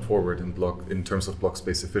massive jump forward in terms of block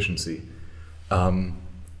space efficiency.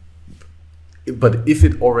 But if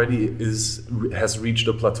it already has reached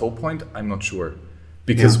a plateau point, I'm not sure,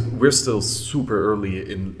 because we're still super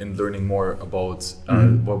early in learning more about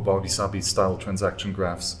Wasabi style transaction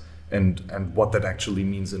graphs and what that actually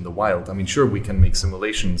means in the wild. I mean, sure, we can make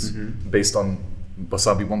simulations based on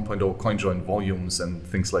Wasabi 1.0 CoinJoin volumes and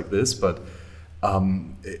things like this, but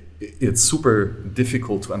it's super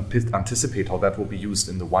difficult to anticipate how that will be used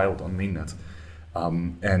in the wild on mainnet.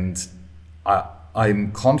 And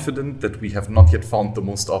I'm confident that we have not yet found the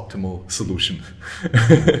most optimal solution,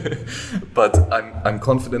 but I'm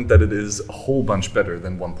confident that it is a whole bunch better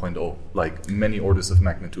than 1.0, like many orders of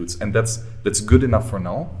magnitudes, and that's good enough for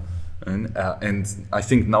now. And I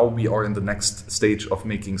think now we are in the next stage of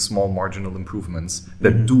making small marginal improvements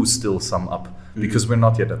that do still sum up, because we're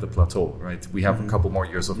not yet at the plateau, right? We have a couple more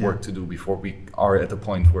years of work to do before we are at a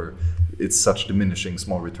point where it's such diminishing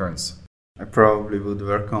small returns. I probably would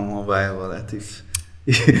work on mobile wallet if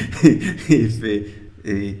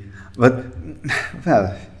but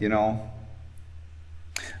well, you know,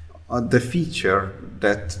 the feature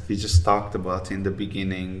that we just talked about in the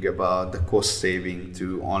beginning about the cost saving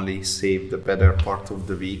to only save the better part of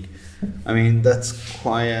the week, I mean, that's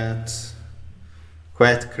quite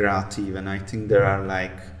creative, and I think there are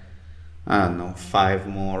like, I don't know, 5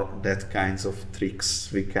 more that kinds of tricks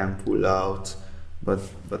we can pull out, but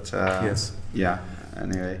yes, yeah.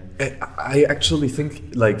 Anyway, I actually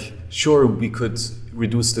think, like, sure, we could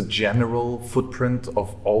reduce the general footprint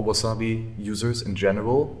of all Wasabi users in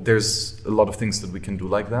general. There's a lot of things that we can do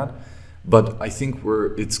like that, but I think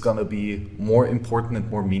it's gonna be more important and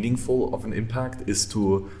more meaningful of an impact is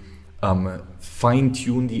to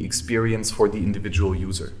fine-tune the experience for the individual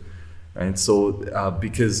user. Right? So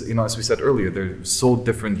because, you know, as we said earlier, they're so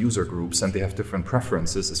different user groups and they have different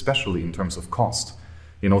preferences, especially in terms of cost.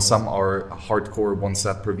 You know, some are hardcore 1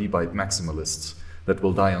 sat per vbyte maximalists that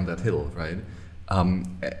will die on that hill, right?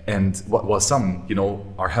 And while some, you know,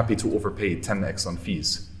 are happy to overpay 10x on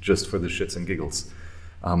fees just for the shits and giggles.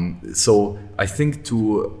 So I think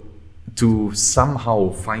to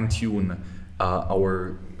somehow fine-tune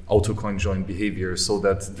our auto-coin join behavior so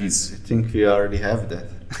that these... I think we already have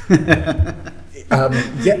that.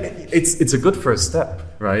 Yeah, it's a good first step,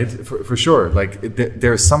 right? For sure. Like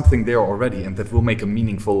there's something there already, and that will make a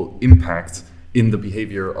meaningful impact in the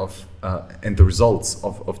behavior of and the results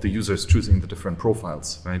of the users choosing the different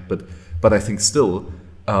profiles, right? But I think still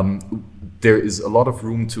there is a lot of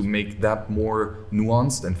room to make that more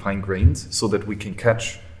nuanced and fine-grained, so that we can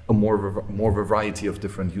catch a more variety of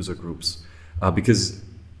different user groups, because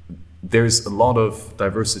there's a lot of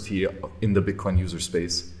diversity in the Bitcoin user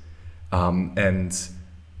space. And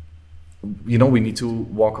you know, we need to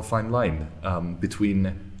walk a fine line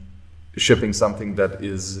between shipping something that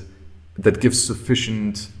gives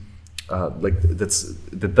sufficient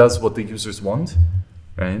that does what the users want,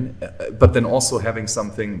 right? But then also having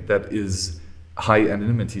something that is high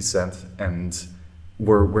anonymity set and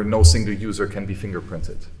where no single user can be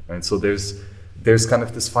fingerprinted, right? So there's kind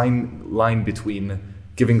of this fine line between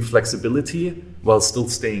giving flexibility while still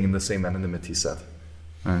staying in the same anonymity set,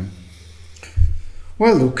 right?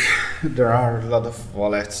 Well, look, there are a lot of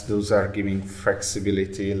wallets, those are giving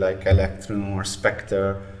flexibility like Electrum or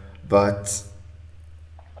Spectre, but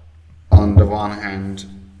on the one hand,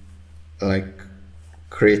 like,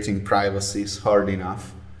 creating privacy is hard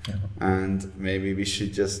enough, and maybe we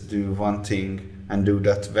should just do one thing and do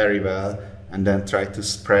that very well, and then try to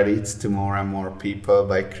spread it to more and more people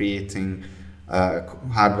by creating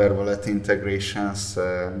hardware wallet integrations,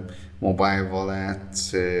 mobile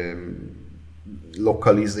wallet,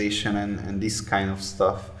 localization and this kind of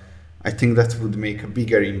stuff. I think that would make a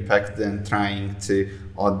bigger impact than trying to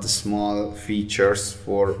add the small features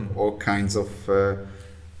for all kinds of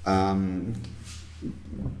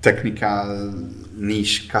technical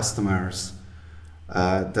niche customers.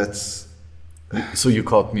 So you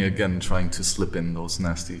caught me again trying to slip in those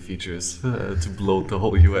nasty features to bloat the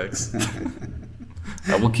whole UX.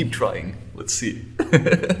 I will keep trying. Let's see.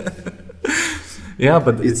 Yeah,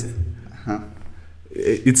 but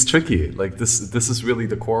it's tricky. Like this is really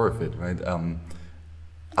the core of it, right?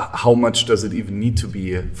 How much does it even need to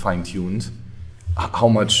be fine-tuned? How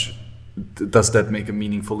much does that make a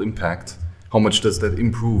meaningful impact? How much does that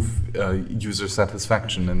improve user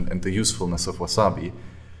satisfaction and the usefulness of Wasabi?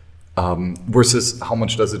 Versus how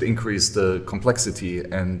much does it increase the complexity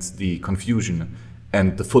and the confusion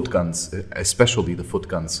and the foot guns, especially the foot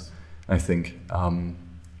guns, I think.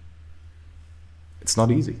 It's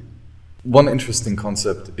not easy. One interesting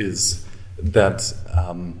concept is that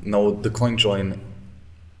now the CoinJoin,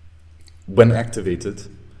 when activated,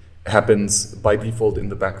 happens by default in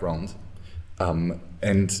the background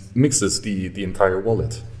and mixes the entire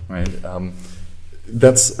wallet, right?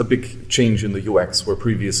 That's a big change in the UX, where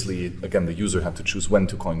previously, again, the user had to choose when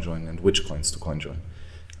to CoinJoin and which coins to CoinJoin.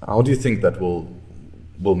 How do you think that will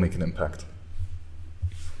make an impact?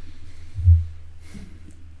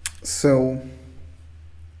 So,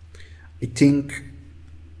 I think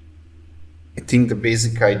the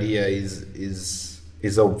basic idea is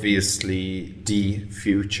obviously the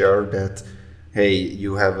future, that hey,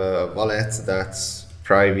 you have a wallet that's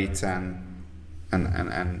private and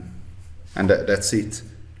that's it.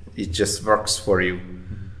 It just works for you.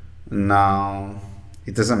 Now,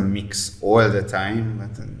 it doesn't mix all the time,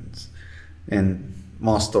 but and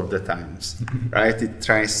most of the times, right? It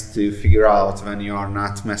tries to figure out when you are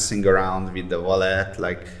not messing around with the wallet,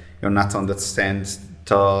 like you're not on the stand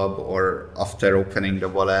tab, or after opening the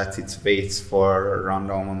wallet, it waits for a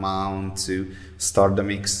random amount to start the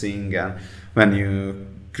mixing, and when you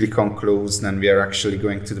click on close, then we are actually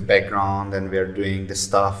going to the background and we are doing the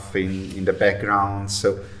stuff in the background.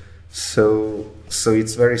 So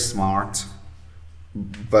it's very smart,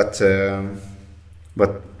 but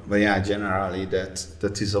yeah, generally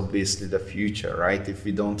that is obviously the future, right? If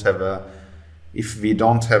we don't have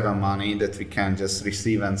a money that we can just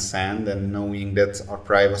receive and send, and knowing that our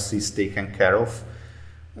privacy is taken care of,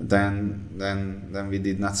 then we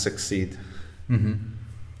did not succeed. Mm-hmm.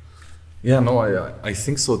 Yeah, no, I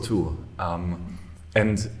think so too.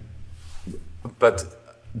 But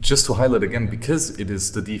just to highlight again, because it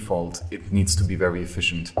is the default, it needs to be very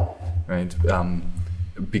efficient, right?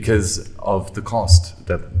 Because of the cost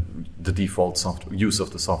that the default use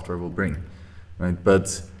of the software will bring, right?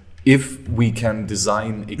 But if we can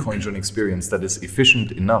design a CoinJoin experience that is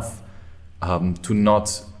efficient enough to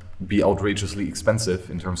not be outrageously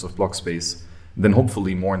expensive in terms of block space, then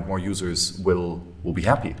hopefully more and more users will be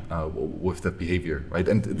happy with that behavior, right?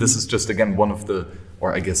 And this is just, again, one of the,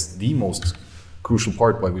 or I guess the most crucial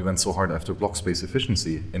part why we went so hard after block space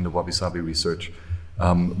efficiency in the Wasabi research,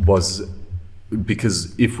 was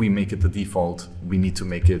because if we make it the default, we need to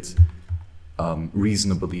make it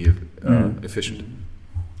reasonably efficient.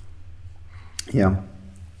 Yeah,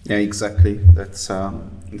 exactly. It's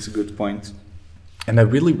a good point. And I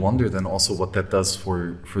really wonder then also what that does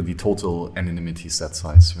for the total anonymity set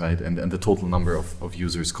size, right? And the total number of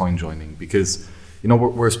users coin joining. Because,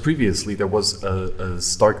 whereas previously there was a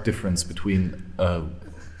stark difference between...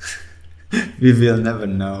 we will never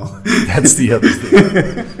know. That's the other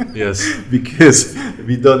thing. Yes. Because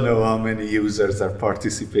we don't know how many users are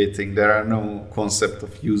participating. There are no concept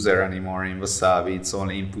of user anymore in Wasabi. It's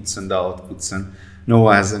only inputs and outputs, and no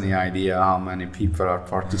one has any idea how many people are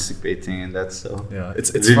participating in that. So yeah,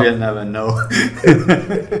 we will never know.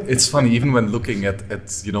 It's funny, even when looking at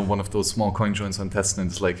one of those small coin joins on testnet,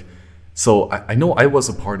 it's like, so I know I was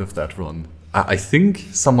a part of that run. I think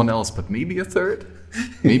someone else, but maybe a third,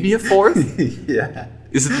 maybe a fourth. Yeah.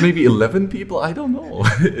 Is it maybe 11 people? I don't know.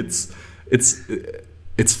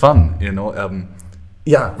 It's fun,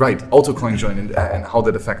 Yeah, right. Auto coin join and how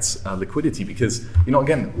that affects liquidity, because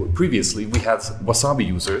again, previously we had Wasabi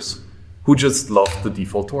users who just loved the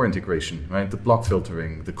default Tor integration, right? The block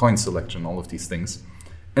filtering, the coin selection, all of these things,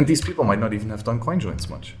 and these people might not even have done coin joins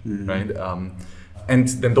much, right? And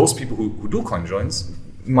then those people who do coin joins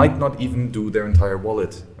might not even do their entire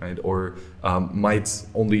wallet, right? Or might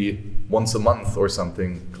only once a month or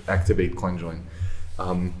something activate coin join,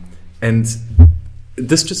 and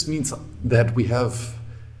this just means that we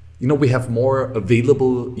have more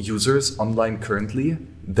available users online currently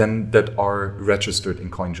than that are registered in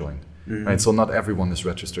CoinJoin, right? So not everyone is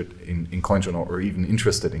registered in CoinJoin or even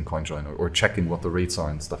interested in CoinJoin or checking what the rates are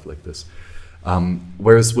and stuff like this.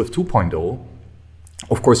 Whereas with 2.0,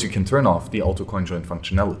 of course, you can turn off the auto CoinJoin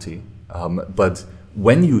functionality, but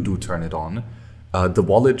when you do turn it on, the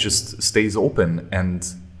wallet just stays open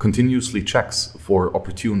and continuously checks for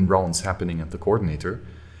opportune rounds happening at the coordinator.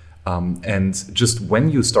 And just when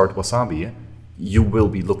you start Wasabi, you will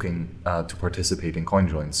be looking to participate in coin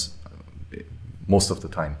joins most of the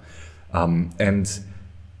time. And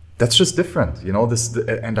that's just different,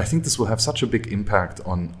 and I think this will have such a big impact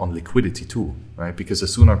on liquidity too, right? Because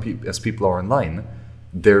as soon as people are online,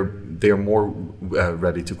 they're more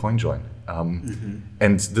ready to coin join.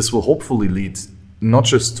 And this will hopefully lead not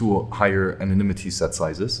just to higher anonymity set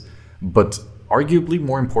sizes, but arguably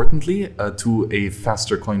more importantly to a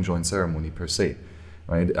faster coin join ceremony per se,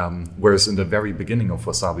 right? Whereas in the very beginning of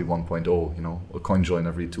Wasabi 1.0, a coin join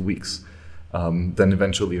every 2 weeks, then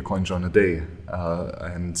eventually a coin join a day,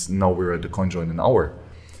 and now we're at a coin join an hour.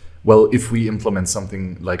 Well, if we implement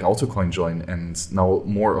something like auto coin join and now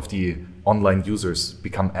more of the online users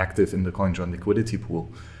become active in the coin join liquidity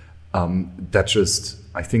pool, that just,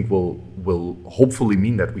 I think, will hopefully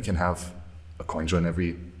mean that we can have a coin join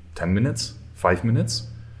every 10 minutes, 5 minutes,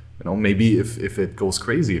 maybe if it goes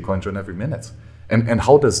crazy, a coin join every minute. And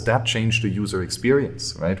how does that change the user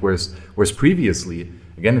experience, right? Whereas previously,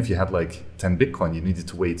 again, if you had like 10 Bitcoin, you needed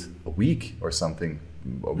to wait a week or something,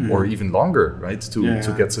 or even longer, right,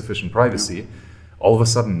 to get sufficient privacy. Yeah. All of a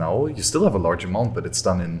sudden now, you still have a large amount, but it's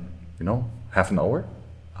done in, half an hour.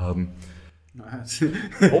 Hopefully.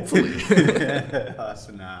 Half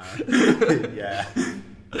an hour. Yeah.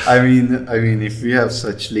 I mean, if we have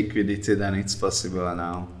such liquidity, then it's possible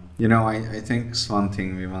now. I think it's one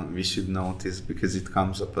thing we should notice, because it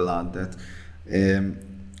comes up a lot, that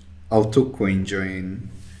auto coin join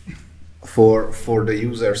for the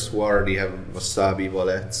users who already have Wasabi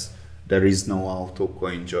wallets, there is no auto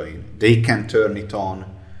coin join. They can turn it on,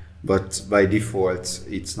 but by default,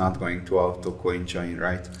 it's not going to auto coin join,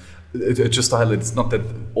 right? Just to highlight, it's not that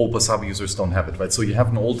all Wasabi users don't have it, right? So you have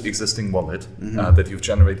an old existing wallet that you've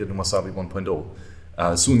generated in Wasabi 1.0.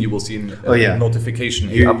 Soon you will see a notification,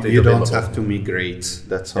 you update you available. don't have to migrate.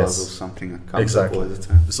 That's also something that comes up all the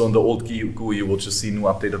time. So in the old GUI, you will just see new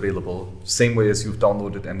update available, same way as you've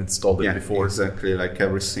downloaded and installed it before. Exactly, like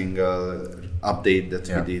every single update that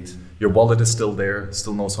we did. Your wallet is still there,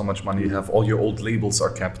 still knows how much money you have. All your old labels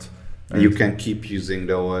are kept. You can keep using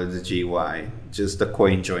the old GUI. Just the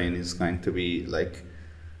coin join is going to be like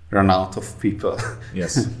run out of people.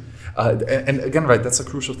 Yes. And again, right, that's a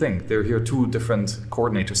crucial thing. There are here two different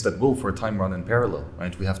coordinators that will for a time run in parallel,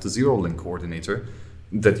 right? We have the zero link coordinator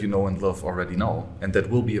that you know and love already now, and that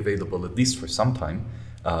will be available at least for some time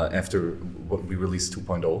after what we release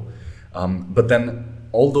 2.0. But then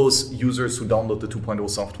all those users who download the 2.0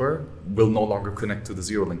 software will no longer connect to the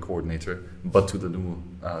zero link coordinator, but to the new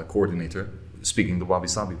coordinator, speaking the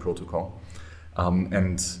Wasabi protocol.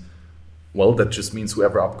 And well, that just means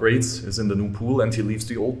whoever upgrades is in the new pool and he leaves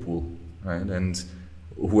the old pool, right? And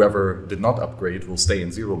whoever did not upgrade will stay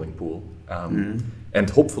in zero link pool. And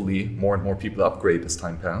hopefully more and more people upgrade as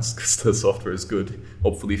time passes, because the software is good.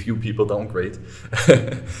 Hopefully few people downgrade.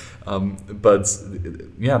 But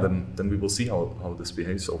yeah, then we will see how this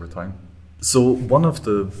behaves over time. So one of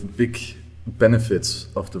the big benefits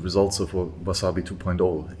of the results of Wasabi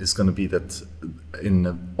 2.0 is going to be that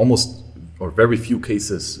in almost or very few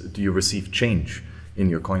cases do you receive change in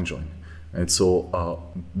your coin join. Right? So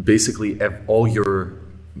basically all your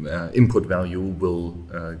input value will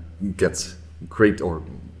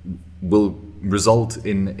will result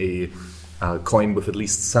in a coin with at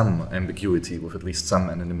least some ambiguity, with at least some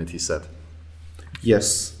anonymity set.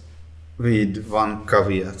 Yes, with one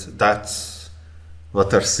caveat. That's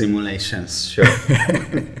what our simulations show.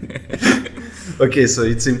 Okay, so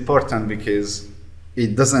it's important because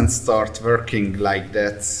it doesn't start working like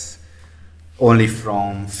that only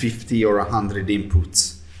from 50 or 100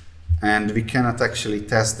 inputs. And we cannot actually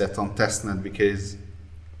test that on testnet because,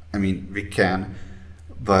 we can,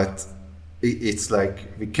 but it's like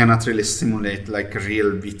we cannot really simulate like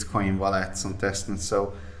real Bitcoin wallets on testnet.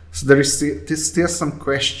 So there is still some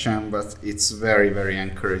question, but it's very, very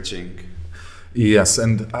encouraging. Yes,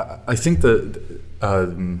 and I think that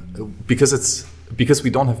because we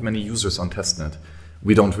don't have many users on testnet,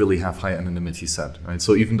 we don't really have high anonymity set, right?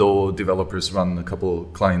 So even though developers run a couple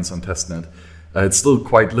clients on testnet, it's still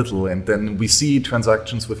quite little. And then we see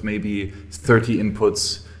transactions with maybe 30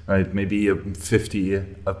 inputs, right? Maybe 50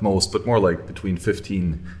 at most, but more like between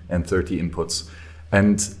 15 and 30 inputs.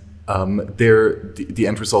 And the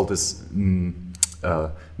end result is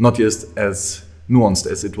not just as nuanced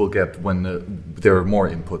as it will get when there are more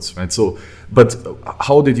inputs, right? So, but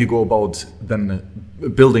how did you go about then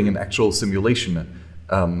building an actual simulation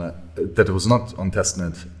that was not on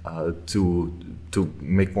testnet to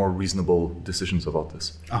make more reasonable decisions about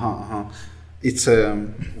this? It's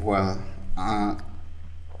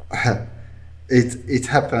it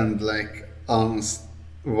happened like almost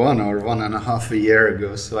 1 or 1.5 years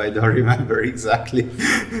ago, so I don't remember exactly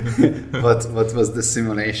what was the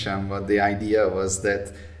simulation, but the idea was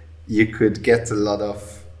that you could get a lot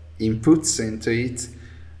of inputs into it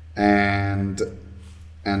and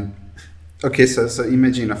Okay, so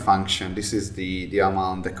imagine a function. This is the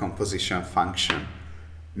amount decomposition function.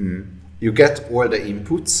 You get all the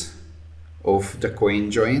inputs of the coin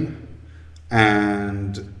join,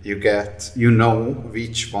 and you know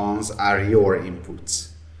which ones are your inputs.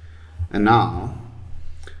 And now,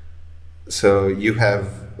 so you have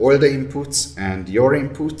all the inputs and your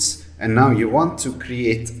inputs, and now you want to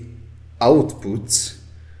create outputs.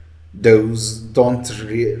 Those don't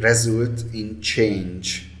result in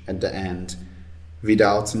change at the end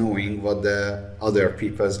without knowing what the other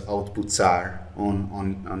people's outputs are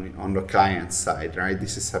on the client side, right?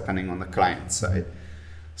 This is happening on the client side.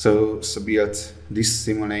 So built this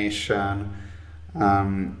simulation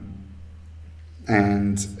and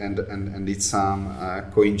did some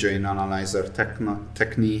coin join analyzer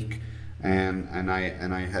technique, and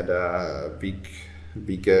I had a big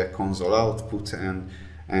console output, and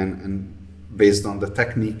based on the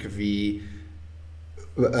technique we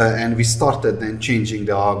started then changing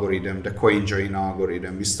the algorithm, the coin join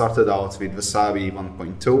algorithm. We started out with Wasabi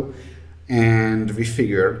 1.2, and we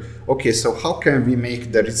figured, okay, so how can we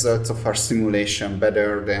make the results of our simulation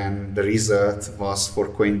better than the result was for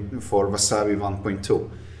Wasabi 1.2?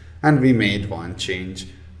 And we made one change.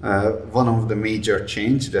 One of the major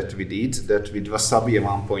change that we did, that with Wasabi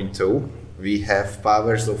 1.2 we have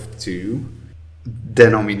powers of 2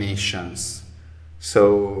 denominations.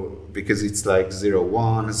 So because it's like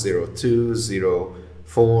 01, 02,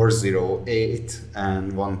 04, 08,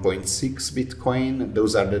 and 1.6 Bitcoin,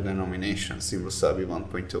 those are the denominations in Wasabi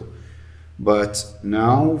 1.2. But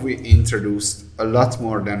now we introduced a lot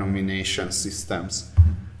more denomination systems.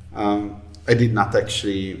 I did not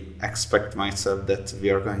actually expect myself that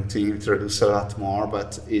we are going to introduce a lot more,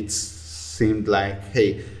 but it seemed like,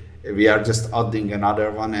 hey, we are just adding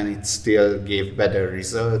another one and it still gave better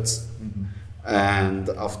results. And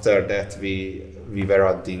after that we were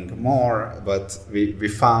adding more, but we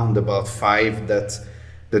found about 5 that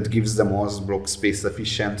gives the most block space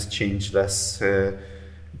efficient, changeless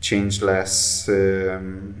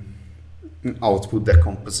output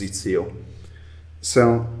decomposition.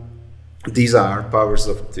 So these are powers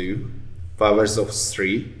of 2, powers of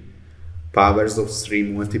 3, powers of 3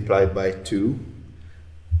 multiplied by 2,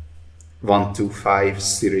 1 to 5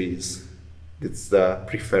 series. It's the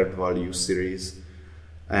preferred value series,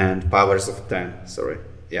 and powers of 10. Sorry,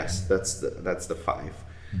 yes, that's the 5.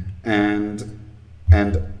 And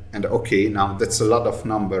okay, now that's a lot of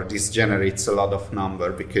number. This generates a lot of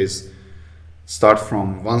number because start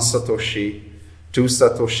from 1 Satoshi, 2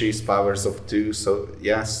 Satoshis, powers of 2. So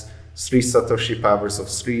yes, 3 Satoshi powers of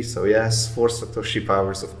 3. So yes, 4 Satoshi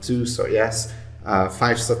powers of 2. So yes, 5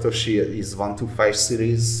 Satoshi is 1 to 5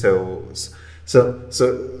 series.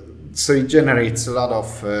 So it generates a lot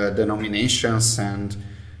of denominations, and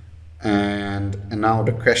now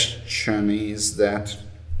the question is that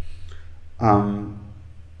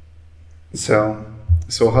so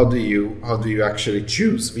how do you actually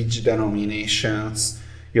choose which denominations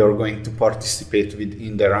you're going to participate with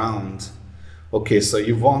in the round? Okay, so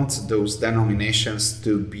you want those denominations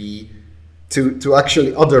to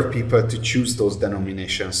actually other people to choose those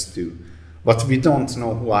denominations too. But we don't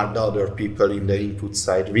know who are the other people in the input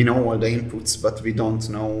side. We know all the inputs, but we don't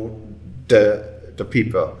know the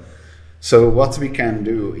people. So what we can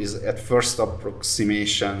do is at first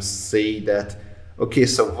approximation say that, okay,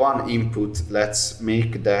 so one input, let's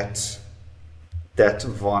make that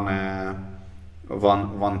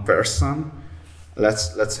one person.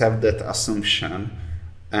 Let's have that assumption.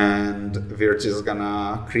 And we're just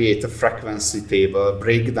gonna create a frequency table,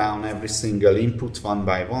 break down every single input one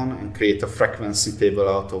by one, and create a frequency table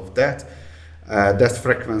out of that. That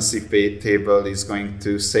frequency table is going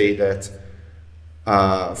to say that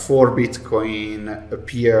 4 Bitcoin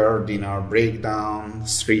appeared in our breakdown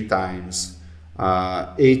 3 times.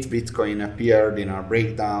 8 Bitcoin appeared in our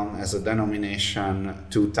breakdown as a denomination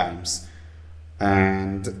 2 times.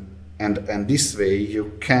 And this way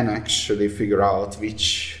you can actually figure out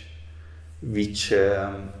which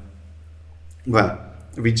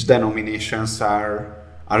denominations are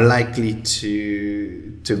likely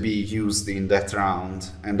to be used in that round,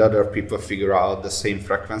 and other people figure out the same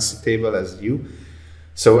frequency table as you.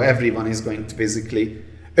 So everyone is going to basically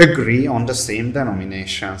agree on the same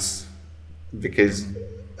denominations, because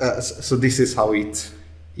so this is how it's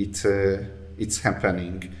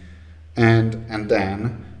happening, and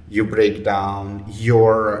then you break down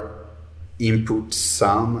your input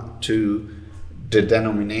sum to the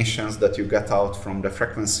denominations that you get out from the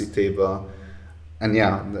frequency table. And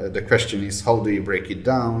yeah, the question is, how do you break it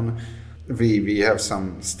down? We have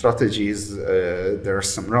some strategies. There's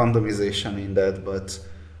some randomization in that,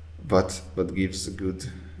 but gives a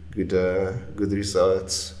good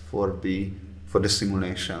results for the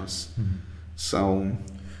simulations. So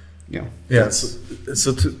yeah.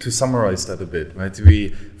 So to summarize that a bit, right? We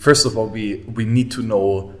first of all we need to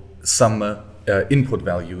know some input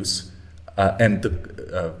values, and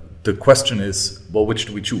the question is, well, which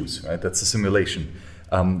do we choose, right? That's a simulation.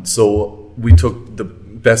 So we took the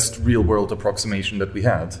best real world approximation that we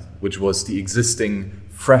had, which was the existing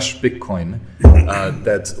fresh Bitcoin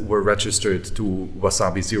that were registered to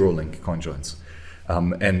Wasabi Zero-Link CoinJoins.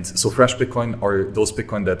 And so fresh Bitcoin are those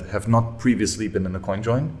Bitcoin that have not previously been in a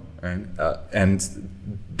CoinJoin, right? And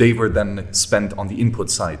they were then spent on the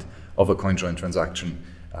input side of a CoinJoin transaction.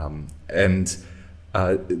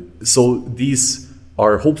 So these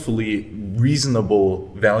are hopefully reasonable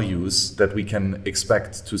values that we can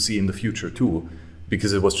expect to see in the future too,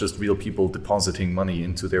 because it was just real people depositing money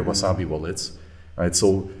into their Wasabi wallets, right?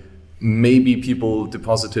 So maybe people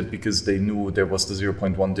deposited because they knew there was the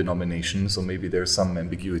 0.1 denomination, so maybe there's some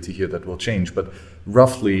ambiguity here that will change, but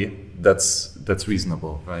roughly that's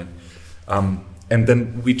reasonable, right? And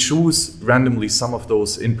then we choose randomly some of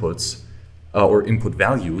those inputs or input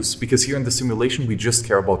values, because here in the simulation we just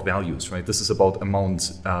care about values, right? This is about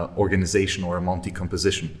amount organization or amount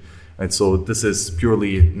decomposition, right? So this is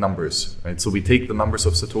purely numbers, right? So we take the numbers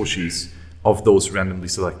of Satoshis of those randomly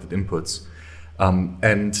selected inputs,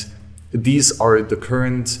 and these are the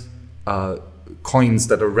current coins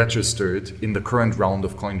that are registered in the current round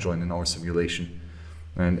of CoinJoin in our simulation,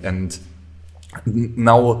 and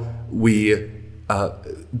now we.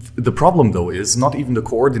 The problem, though, is not even the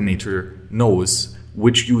coordinator knows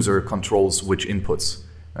which user controls which inputs,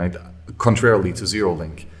 right? Contrarily to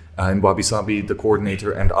Zero-Link. In Wasabi, the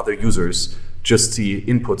coordinator and other users just see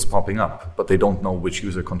inputs popping up, but they don't know which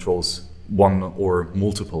user controls one or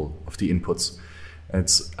multiple of the inputs.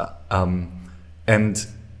 And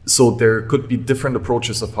so there could be different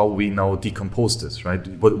approaches of how we now decompose this, right?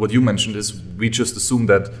 What you mentioned is we just assume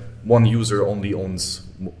that one user only owns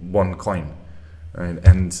one coin. Right?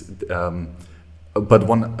 But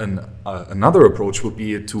another approach would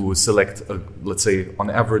be to select, let's say, on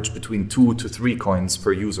average between 2 to 3 coins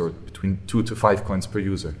per user, between 2 to 5 coins per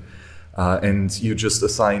user, and you just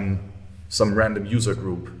assign some random user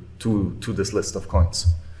group to this list of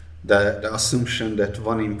coins. The assumption that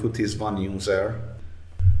one input is one user,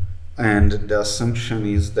 and the assumption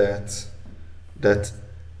is that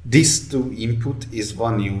this two input is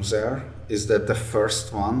one user, is that the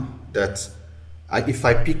first one that if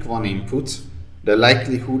I pick one input, the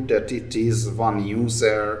likelihood that it is one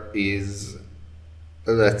user is,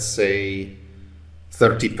 let's say,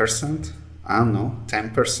 30%, I don't know,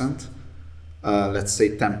 10%, let's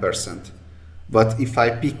say 10%. But if I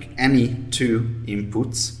pick any two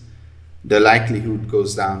inputs, the likelihood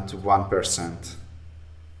goes down to 1%.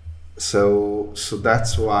 So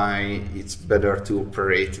that's why it's better to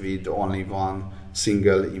operate with only one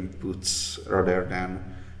single inputs rather than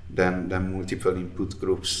multiple input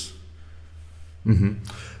groups. Mm-hmm.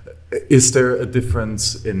 Is there a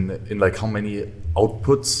difference in like how many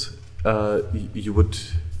outputs you would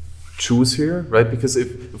choose here, right? Because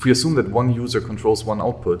if we assume that one user controls one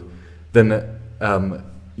output, then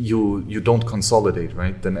you don't consolidate,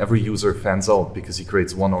 right? Then every user fans out because he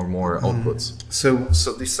creates one or more outputs. So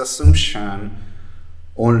this assumption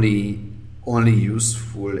only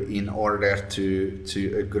useful in order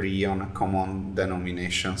to agree on common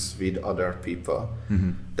denominations with other people.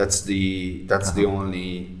 Mm-hmm. That's the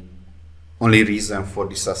only reason for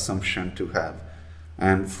this assumption to have,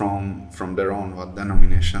 and from there on what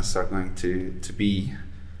denominations are going to be.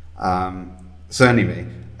 So anyway,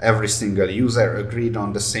 every single user agreed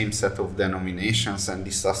on the same set of denominations, and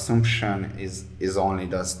this assumption is only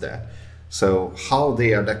does that. So how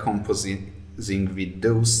they are decomposing with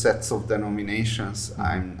those sets of denominations,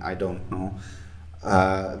 I don't know.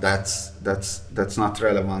 That's not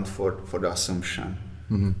relevant for the assumption.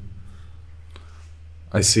 Mm-hmm.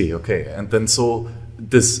 I see. Okay, and then so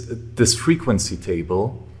this frequency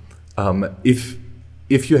table, if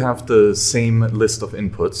you have the same list of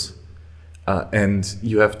inputs and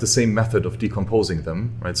you have the same method of decomposing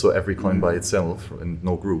them, right? So every coin by itself and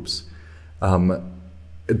no groups,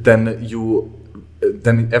 then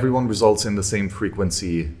everyone results in the same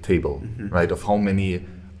frequency table, mm-hmm. right? Of how many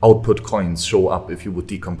output coins show up if you would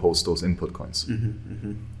decompose those input coins. Mm-hmm.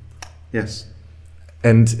 Mm-hmm. Yes.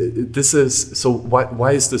 And this is, so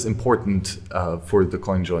why is this important for the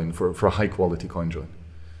CoinJoin, for a high quality CoinJoin?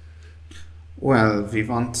 Well, we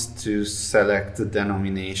want to select the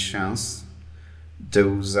denominations.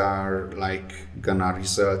 Those are gonna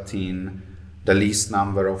result in the least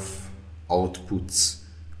number of outputs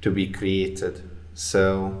to be created.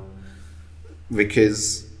 So,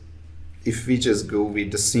 because if we just go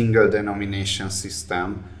with the single denomination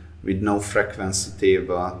system with no frequency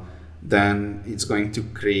table, then it's going to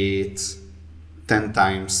create 10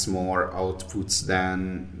 times more outputs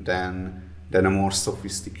than a more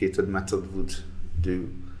sophisticated method would do.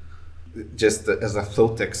 Just as a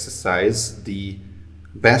thought exercise, the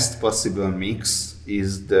best possible mix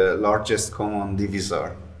is the largest common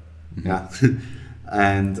divisor. Yeah.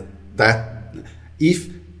 And that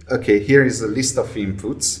here is a list of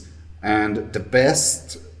inputs, and the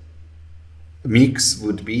best mix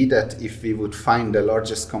would be that if we would find the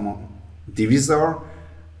largest common divisor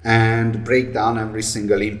and break down every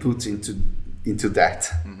single input into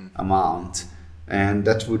that amount, and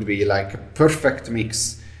that would be like a perfect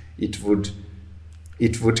mix. It would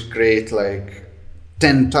create like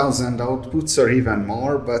 10,000 outputs or even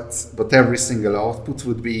more, but every single output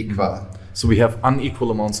would be equal. So we have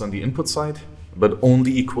unequal amounts on the input side, but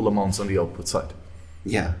only equal amounts on the output side.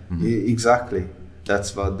 Yeah, exactly.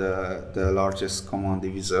 That's what the largest common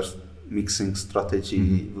divisor mixing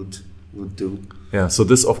strategy would do. Yeah, so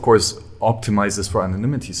this of course optimizes for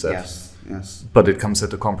anonymity set. Yes. But it comes at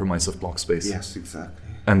the compromise of block space. Yes, exactly.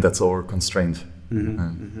 And that's our constraint.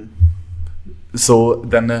 So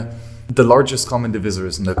then the largest common divisor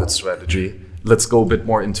isn't a good strategy. Let's go a bit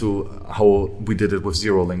more into how we did it with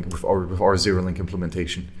ZeroLink, with our ZeroLink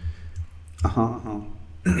implementation.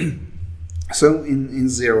 So in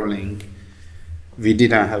ZeroLink, we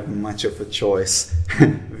didn't have much of a choice.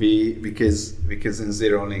 because in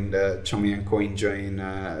ZeroLink the Chaumian coin join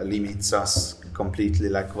limits us completely.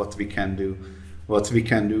 Like what we can do. What we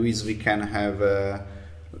can do is we can have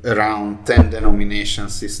around 10 denomination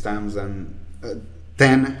systems and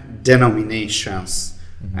 10 denominations,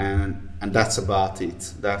 and that's about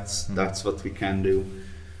it. That's what we can do.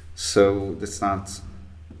 So that's not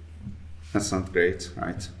great,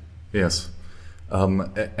 right? Yes.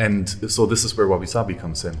 And so this is where Wasabi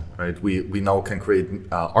comes in, right? We now can create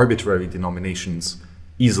arbitrary denominations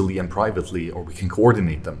easily and privately, or we can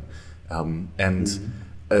coordinate them.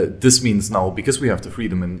 This means now, because we have the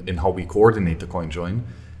freedom in how we coordinate the coin join,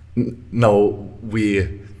 now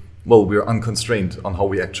we're unconstrained on how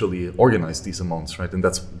we actually organize these amounts, right? And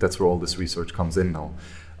that's where all this research comes in now.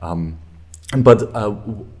 But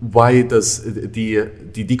why does the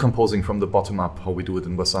decomposing from the bottom up, how we do it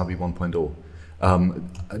in Wasabi 1.0,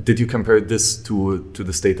 did you compare this to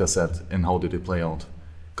this data set, and how did it play out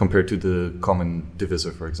compared to the common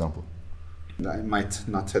divisor, for example? I might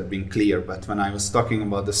not have been clear, but when I was talking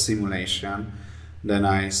about the simulation, then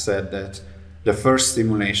I said that the first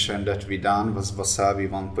simulation that we done was Wasabi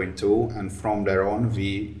 1.0, and from there on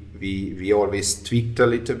we always tweaked a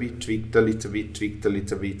little bit,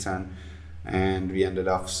 and we ended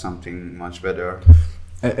up something much better.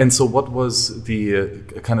 And so what was the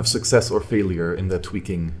kind of success or failure in that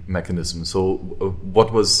tweaking mechanism? So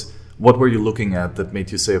what were you looking at that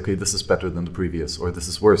made you say, okay, this is better than the previous, or this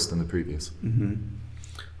is worse than the previous?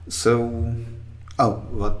 So,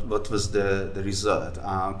 what was the result?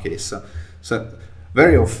 Okay, so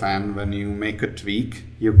very often when you make a tweak,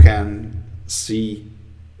 you can see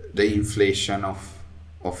the inflation of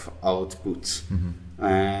outputs.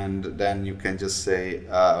 And then you can just say,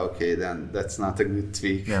 okay, then that's not a good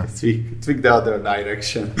tweak. Yeah. Tweak the other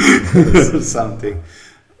direction, something.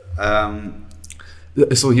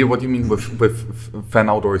 So here, what you mean with fan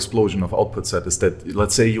out or explosion of output set is that,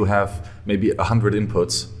 let's say you have maybe 100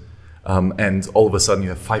 inputs, and all of a sudden you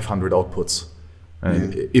have 500 outputs.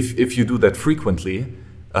 Right? If you do that frequently,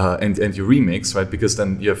 and you remix, right? Because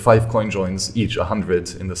then you have 5 coin joins, each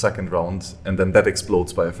 100 in the second round, and then that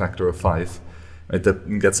explodes by a factor of 5. Right?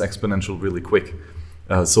 That gets exponential really quick.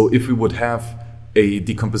 So if we would have a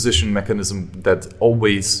decomposition mechanism that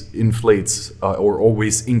always inflates or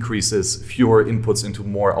always increases fewer inputs into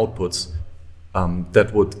more outputs,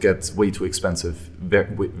 that would get way too expensive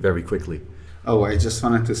very quickly. Oh, I just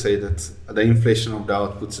wanted to say that the inflation of the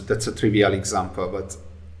outputs, that's a trivial example, but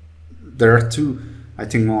there are two, I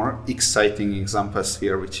think, more exciting examples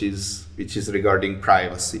here, which is regarding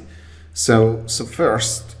privacy. So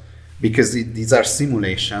first, because these are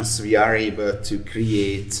simulations, we are able to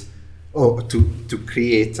create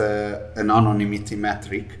an anonymity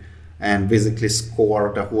metric and basically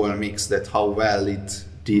score the whole mix, that how well it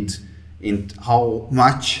did, in how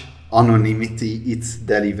much anonymity it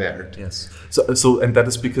delivered. Yes. So and that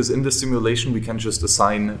is because in the simulation we can just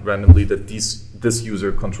assign randomly that this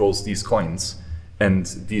user controls these coins and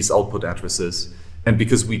these output addresses, and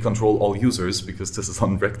because we control all users, because this is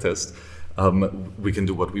on rec test, we can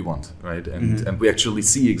do what we want, right? And we actually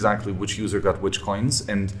see exactly which user got which coins,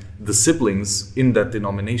 and the siblings in that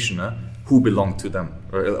denomination who belong to them,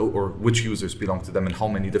 or which users belong to them, and how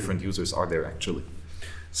many different users are there actually.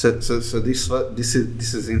 So this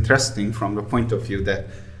is interesting from the point of view that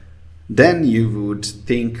then you would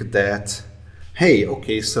think that, hey,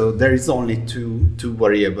 okay, so there is only two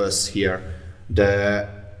variables here: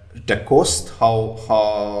 the cost,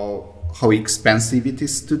 how expensive it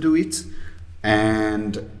is to do it,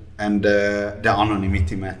 and the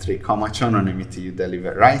anonymity metric, how much anonymity you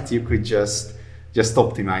deliver, right? You could just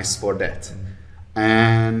optimize for that.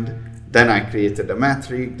 And then I created a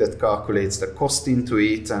metric that calculates the cost into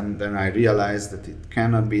it, and then I realized that it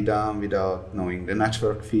cannot be done without knowing the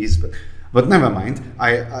network fees. But never mind.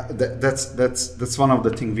 That's one of the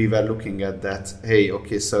things we were looking at. That, hey,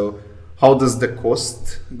 okay, so how does the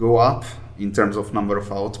cost go up in terms of number of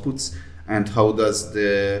outputs, and how does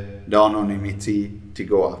the anonymity to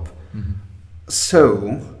go up? Mm-hmm.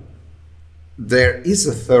 So there is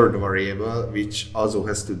a third variable which also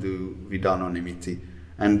has to do with anonymity,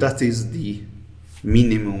 and that is the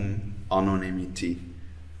minimum anonymity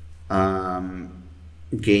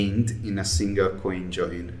gained in a single coin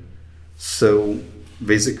join. So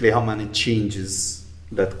basically how many changes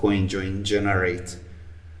that coin join generate.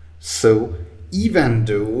 So even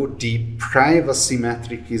though the privacy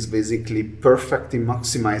metric is basically perfect in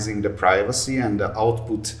maximizing the privacy, and the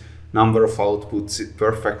number of outputs is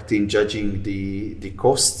perfect in judging the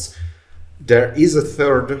costs, there is a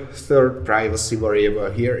third privacy variable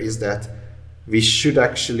here, is that we should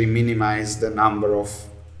actually minimize the number of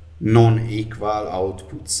non-equal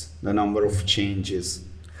outputs, the number of changes.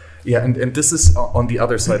 Yeah, and this is on the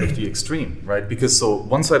other side of the extreme, right? Because so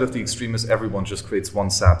one side of the extreme is everyone just creates one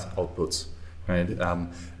SAT outputs, right?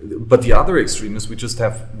 But the other extreme is we just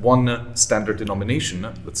have one standard denomination,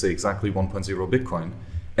 let's say exactly 1.0 Bitcoin,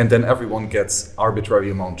 and then everyone gets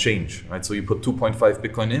arbitrary amount change, right? So you put 2.5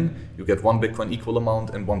 Bitcoin in, you get 1 Bitcoin equal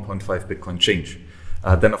amount and 1.5 Bitcoin change.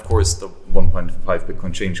 Then of course the 1.5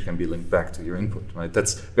 Bitcoin change can be linked back to your input, right?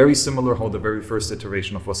 That's very similar how the very first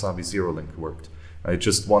iteration of Wasabi Zero Link worked. Right?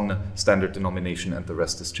 Just one standard denomination and the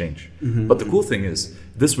rest is change. Mm-hmm. But the cool thing is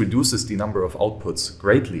this reduces the number of outputs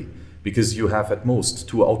greatly, because you have at most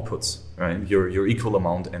 2 outputs, right? Your equal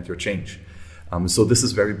amount and your change. So this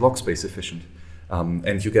is very block space efficient,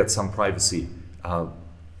 and you get some privacy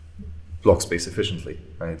block space efficiently,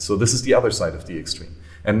 right? So this is the other side of the extreme.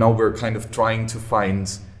 And now we're kind of trying to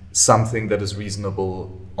find something that is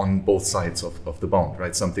reasonable on both sides of the bound,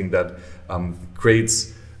 right? Something that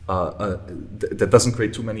creates that doesn't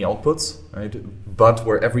create too many outputs, right? But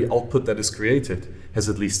where every output that is created has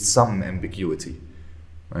at least some ambiguity,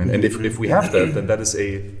 right? And if we have that, then that is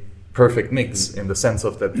a perfect mix in the sense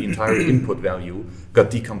of that the entire input value got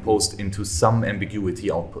decomposed into some ambiguity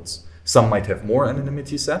outputs. Some might have more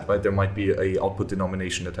anonymity set, right? There might be a output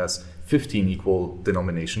denomination that has 15 equal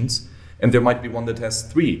denominations, and there might be one that has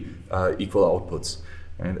 3 equal outputs,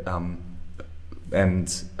 right?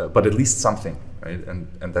 But at least something, right?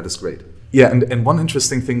 And that is great. Yeah, and one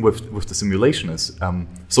interesting thing with the simulation is,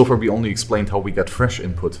 so far we only explained how we get fresh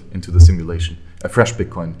input into the simulation, fresh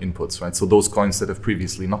Bitcoin inputs, right? So those coins that have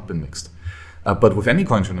previously not been mixed. But with any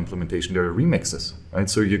CoinJoin implementation, there are remixes, right?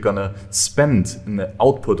 So you're gonna spend in the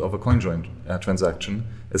output of a CoinJoin transaction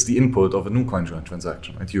as the input of a new CoinJoin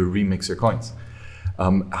transaction, right? You remix your coins.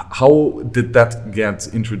 How did that get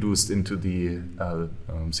introduced into the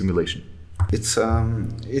simulation?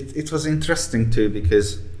 It was interesting too,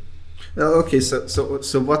 because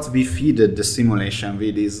so what we feeded the simulation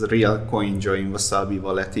with is real CoinJoin Wasabi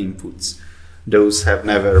Wallet inputs. Those have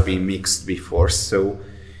never been mixed before, so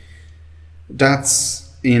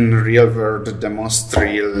that's in real world the most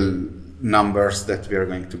real numbers that we are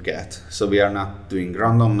going to get. So we are not doing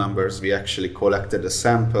random numbers. We actually collected a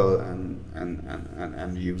sample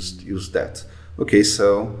and used that. Okay,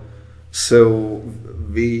 so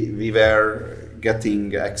we were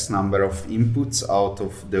getting X number of inputs out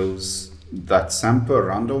of that sample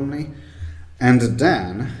randomly, and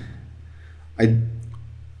then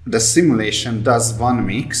the simulation does one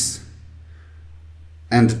mix,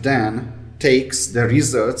 and then takes the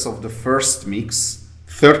results of the first mix,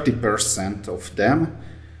 30% of them,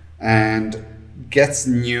 and gets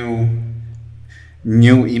new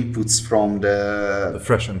inputs from the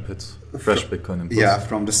fresh inputs, fresh Bitcoin inputs. Yeah,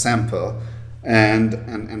 from the sample,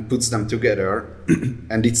 and puts them together,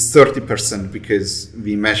 and it's 30% because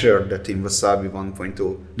we measured that in Wasabi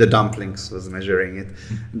 1.0. The dumplings was measuring it,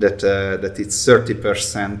 that it's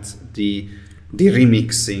 30% the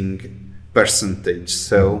remixing percentage.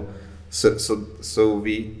 So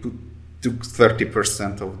we took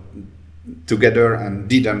 30% of together and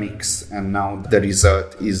did a mix, and now the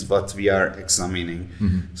result is what we are examining.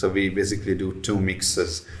 Mm-hmm. So we basically do 2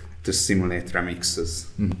 mixes, to simulate remixes.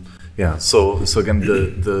 Yeah, so again,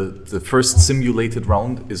 the first simulated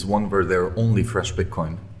round is one where there are only fresh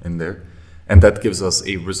Bitcoin in there, and that gives us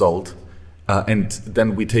a result. And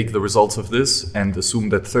then we take the results of this and assume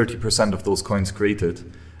that 30% of those coins created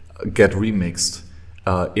get remixed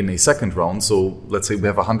in a second round. So let's say we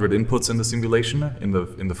have 100 inputs in the simulation in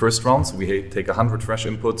the first round. So we take 100 fresh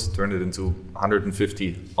inputs, turn it into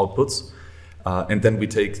 150 outputs, and then we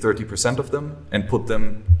take 30% of them and put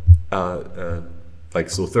them 30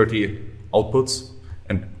 outputs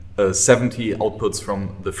and 70 outputs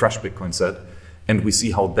from the fresh Bitcoin set. And we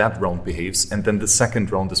see how that round behaves. And then the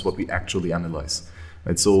second round is what we actually analyze.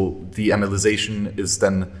 Right? So the analyzation is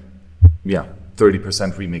then,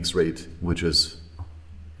 30% remix rate, which is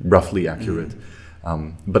roughly accurate.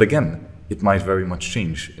 But again, it might very much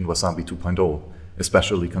change in Wasabi 2.0,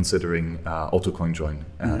 especially considering autocoin join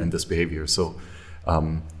and this behavior. So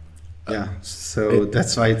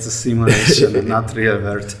that's why it's a simulation and not real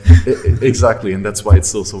world. Exactly, and that's why it's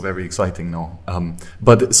still so very exciting now.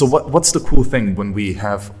 But so what's the cool thing when we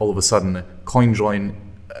have all of a sudden coin join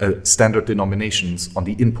standard denominations on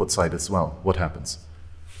the input side as well? What happens?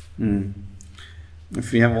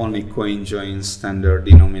 If we have only coin join standard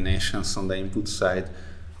denominations on the input side,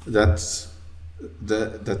 that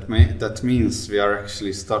means we are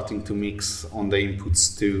actually starting to mix on the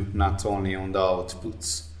inputs too, not only on the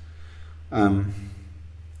outputs.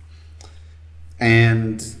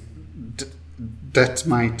 And that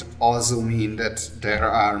might also mean that there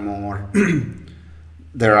are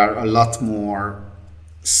a lot more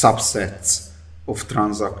subsets of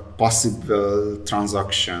possible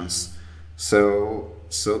transactions. So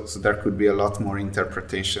there could be a lot more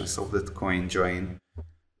interpretations of that coin join.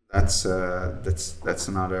 That's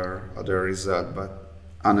another result. But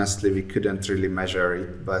honestly, we couldn't really measure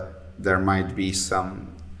it. But there might be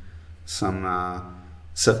some. So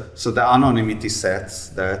the anonymity sets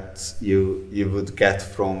that you would get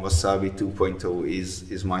from Wasabi 2.0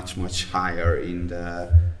 is much higher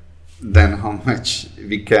than how much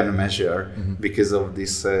we can measure because of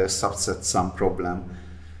this subset sum problem.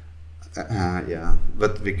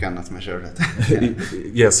 But we cannot measure that.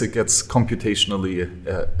 Yes, it gets computationally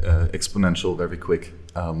exponential very quick.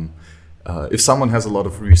 If someone has a lot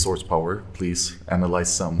of resource power, please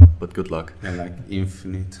analyze some, but good luck. Yeah, like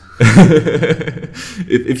infinite.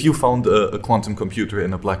 If you found a quantum computer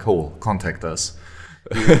in a black hole, contact us.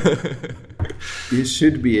 You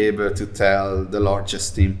should be able to tell the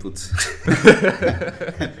largest input.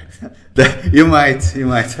 you might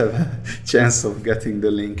have a chance of getting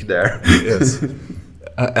the link there. Yes.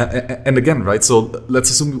 And again, right, so let's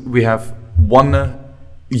assume we have one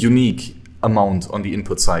unique amount on the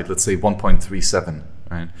input side, let's say 1.37,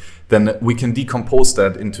 right? Then we can decompose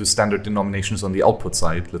that into standard denominations on the output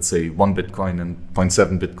side, let's say 1 Bitcoin and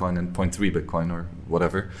 0.7 Bitcoin and 0.3 Bitcoin or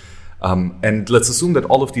whatever. And let's assume that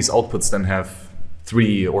all of these outputs then have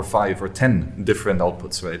 3 or 5 or 10 different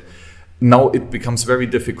outputs, right? Now it becomes very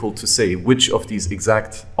difficult to say which of these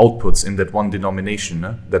exact outputs in that one denomination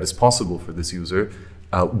that is possible for this user,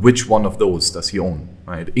 which one of those does he own,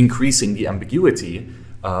 right? Increasing the ambiguity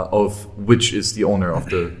of which is the owner of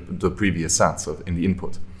the previous sats in the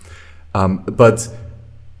input. But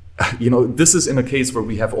this is in a case where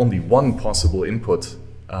we have only one possible input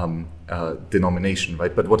denomination,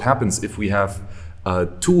 right? But what happens if we have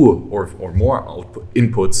 2 or more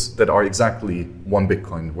inputs that are exactly 1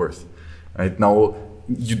 Bitcoin worth, right? Now,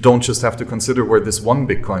 you don't just have to consider where this 1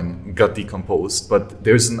 Bitcoin got decomposed, but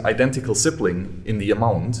there's an identical sibling in the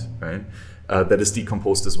amount, right? That is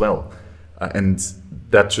decomposed as well. And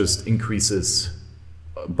that just increases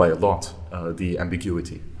by a lot the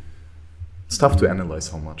ambiguity. It's tough to analyze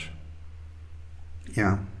how much.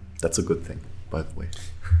 Yeah. That's a good thing, by the way.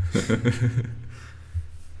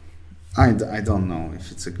 I don't know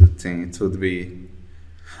if it's a good thing. It would be,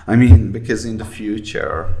 because in the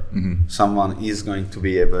future, someone is going to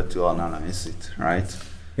be able to analyze it, right?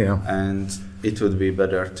 Yeah. And it would be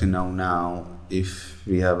better to know now if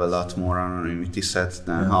we have a lot more anonymity sets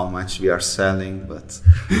than how much we are selling, but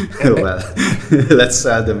let's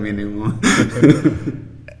sell the minimum.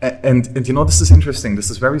 And this is interesting. This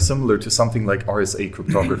is very similar to something like RSA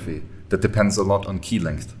cryptography that depends a lot on key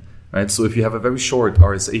length, right? So if you have a very short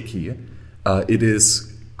RSA key, it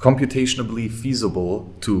is computationally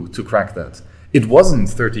feasible to crack that. It wasn't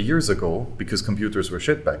 30 years ago because computers were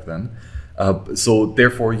shit back then. So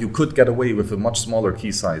therefore, you could get away with a much smaller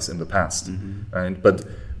key size in the past, right?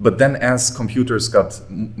 But then, as computers got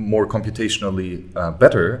more computationally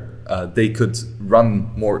better, they could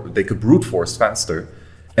run more. They could brute force faster,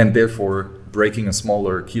 and therefore breaking a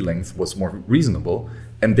smaller key length was more reasonable.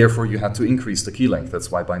 and therefore you had to increase the key length.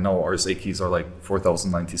 That's why by now RSA keys are like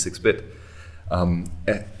 4096 bit.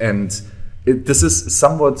 This is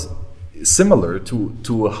somewhat similar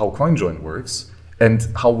to how CoinJoin works and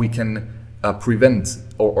how we can prevent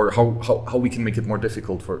or how we can make it more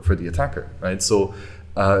difficult for the attacker, right? So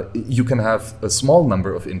you can have a small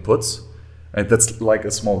number of inputs, right? That's like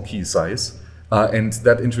a small key size, and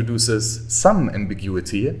that introduces some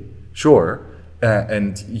ambiguity, sure,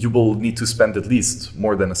 and you will need to spend at least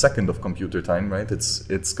more than a second of computer time, right? It's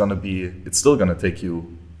still gonna take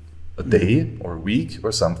you a day or a week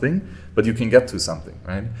or something, but you can get to something,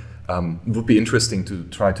 right? It would be interesting to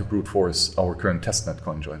try to brute force our current testnet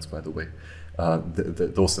coin joins, by the way,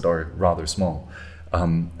 those that are rather small.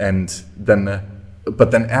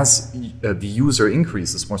 But then as the user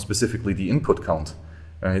increases, more specifically the input count,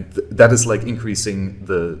 right, that is like increasing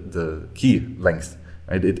the key length,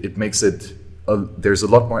 right? It makes it, there's a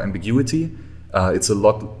lot more ambiguity, it's a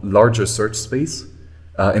lot larger search space,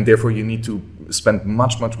 and therefore you need to spend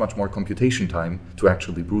much more computation time to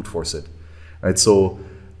actually brute force it, right? So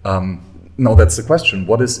now that's the question: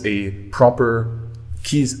 what is a proper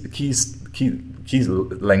key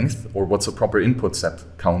length, or what's a proper input set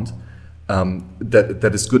count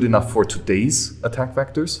that is good enough for today's attack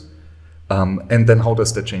vectors, and then how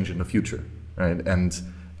does that change in the future, right? And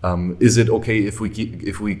is it okay if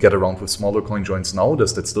we get around with smaller coin joins now?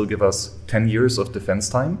 Does that still give us 10 years of defense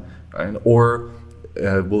time, right? Or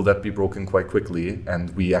will that be broken quite quickly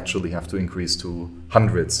and we actually have to increase to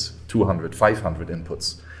hundreds, 200, 500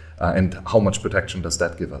 inputs? And how much protection does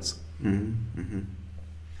that give us?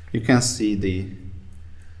 You can see the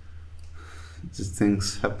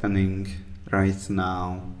things happening right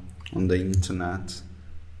now on the internet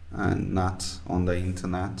and not on the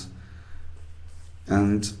internet.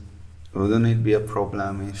 And wouldn't it be a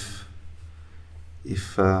problem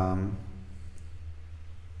if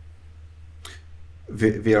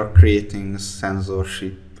we are creating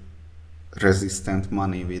censorship resistant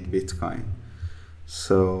money with Bitcoin?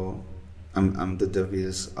 So I'm the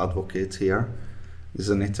devil's advocate here.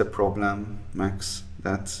 Isn't it a problem, Max,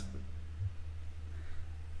 that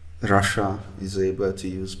Russia is able to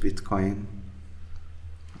use Bitcoin,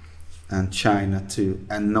 and China too,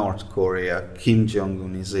 and North Korea, Kim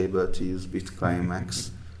Jong-un is able to use Bitcoin,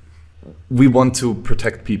 Max? We want to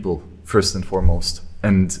protect people first and foremost,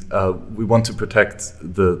 and we want to protect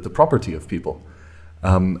the property of people.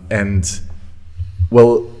 And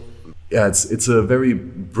well, yeah, it's a very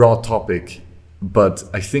broad topic, but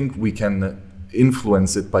I think we can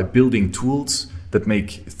influence it by building tools that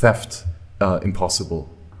make theft impossible.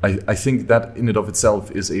 I think that in and of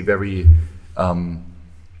itself is a very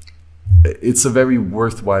it's a very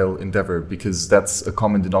worthwhile endeavor, because that's a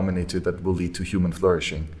common denominator that will lead to human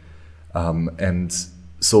flourishing, and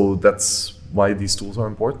so that's why these tools are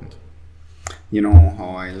important. You know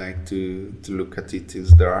how I like to look at it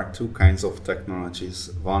is there are two kinds of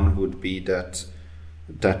technologies. One would be that's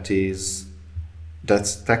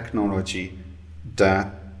technology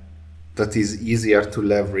that is easier to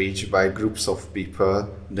leverage by groups of people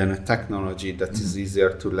than a technology that is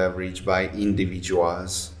easier to leverage by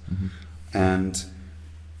individuals. And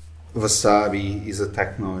Wasabi is a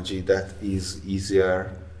technology that is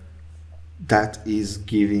easier, that is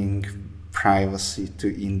giving privacy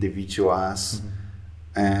to individuals,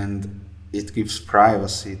 and it gives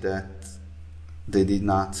privacy that they did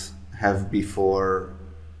not have before,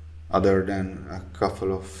 other than a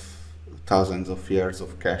couple of thousands of years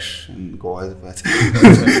of cash and gold, but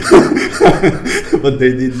but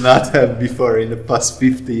they did not have before in the past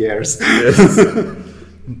 50 years. Yes.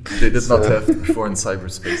 They did not have before in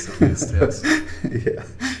cyberspace, at least. Yes.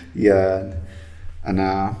 Yeah. And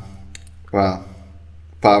well,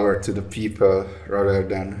 power to the people rather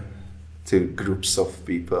than to groups of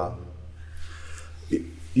people.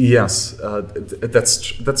 Yes,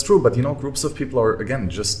 that's true. But groups of people are again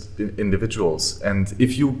just individuals, and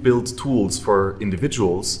if you build tools for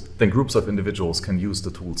individuals, then groups of individuals can use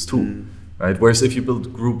the tools too, right? Whereas if you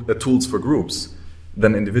build tools for groups,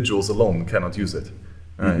 then individuals alone cannot use it,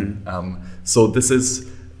 right? So this is.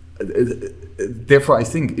 Therefore, I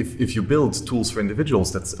think if you build tools for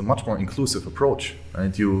individuals, that's a much more inclusive approach,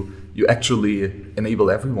 right? You actually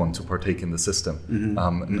enable everyone to partake in the system,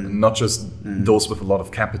 not just those with a lot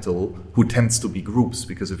of capital, who tends to be groups,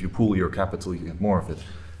 because if you pool your capital, you get more of it.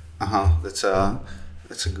 That's a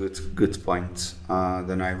good point.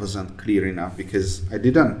 Then I wasn't clear enough, because I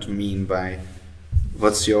didn't mean by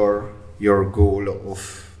what's your goal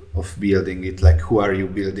of building it, like who are you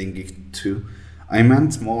building it to. I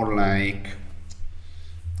meant more like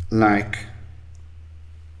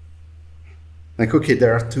okay,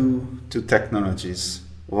 there are two technologies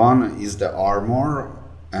One is the armor,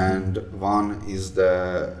 and one is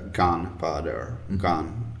the gunpowder,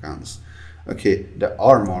 guns. Okay, the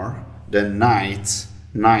armor, the knights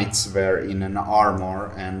were in an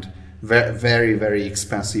armor, and very, very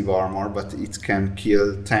expensive armor, but it can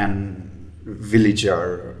kill 10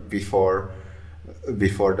 villager before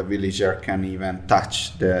the villager can even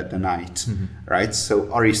touch the knight, right? So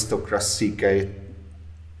aristocracy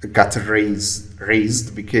got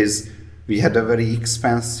raised because we had a very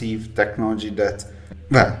expensive technology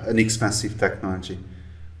an expensive technology.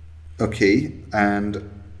 Okay, and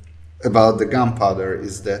about the gunpowder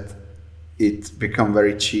is that it become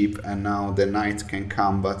very cheap, and now the knight can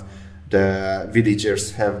come, but the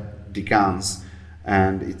villagers have the guns,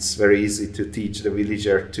 and it's very easy to teach the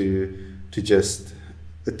villager to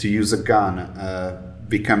use a gun.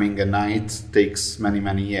 Becoming a knight takes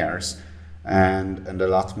many years, and a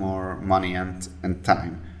lot more money and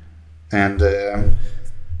time. And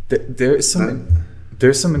there's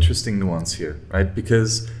some interesting nuance here, right?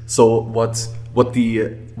 Because what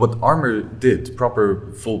armor did,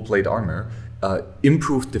 proper full plate armor,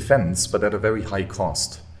 improved defense, but at a very high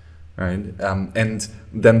cost, right? And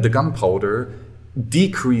then the gunpowder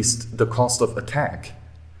decreased the cost of attack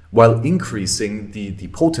while increasing the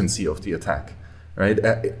potency of the attack, right?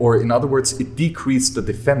 Or in other words, it decreased the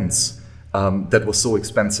defense that was so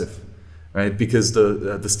expensive, right? Because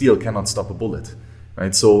the steel cannot stop a bullet,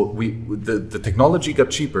 right? So the technology got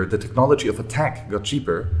cheaper, the technology of attack got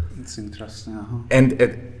cheaper. It's interesting. And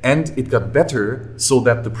it got better, so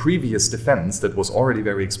that the previous defense that was already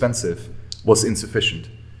very expensive was insufficient.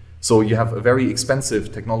 So you have a very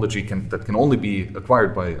expensive technology that can only be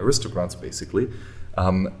acquired by aristocrats, basically,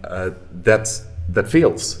 that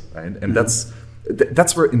fails, right? And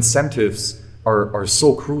that's where incentives are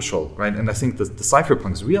so crucial, right? And I think the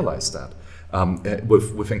cypherpunks realize that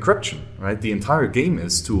with encryption, right? The entire game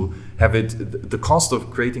is to have the cost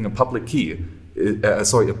of creating a public key,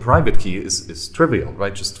 a private key is trivial,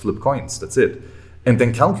 right? Just flip coins, that's it. And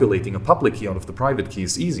then calculating a public key out of the private key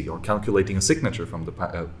is easy, or calculating a signature from the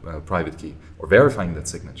private key, or verifying that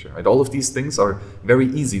signature, right? All of these things are very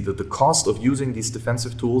easy. The cost of using these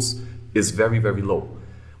defensive tools is very, very low.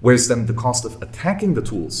 Whereas then the cost of attacking the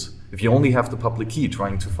tools, if you only have the public key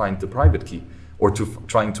trying to find the private key, or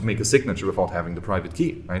trying to make a signature without having the private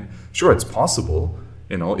key, right? Sure, it's possible,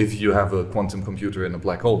 if you have a quantum computer in a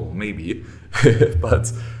black hole, maybe,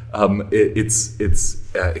 but it's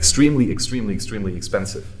extremely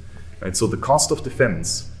expensive, right? So the cost of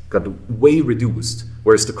defense got way reduced,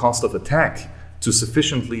 whereas the cost of attack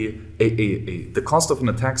the cost of an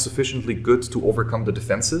attack sufficiently good to overcome the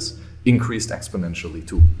defenses increased exponentially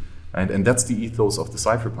too, right? And that's the ethos of the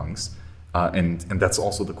cypherpunks, and that's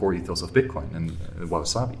also the core ethos of Bitcoin and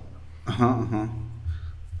Wasabi.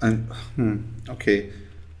 And okay,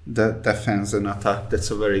 the defense and attack, that's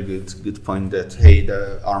a very good point, that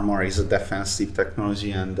the armor is a defensive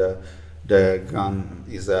technology, and the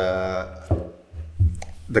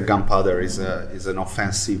gunpowder is an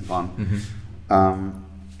offensive one.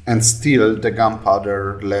 And still the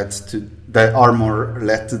armor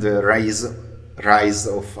led to the rise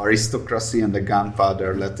of aristocracy, and the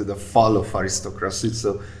gunpowder led to the fall of aristocracy.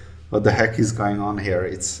 So what the heck is going on here?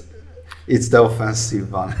 It's the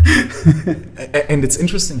offensive one. And it's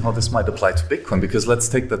interesting how this might apply to Bitcoin, because let's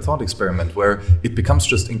take the thought experiment where it becomes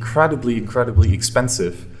just incredibly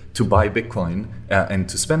expensive to buy Bitcoin and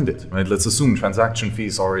to spend it, right? Let's assume transaction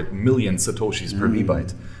fees are at million Satoshis per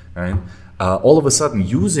V-byte, right? All of a sudden,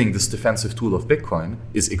 using this defensive tool of Bitcoin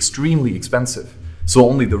is extremely expensive. So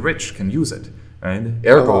only the rich can use it, right?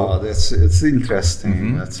 Ergo, it's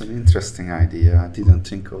interesting. That's an interesting idea. I didn't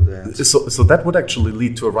think of that. So that would actually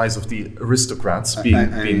lead to a rise of the aristocrats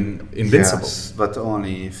being invincible. Yes, but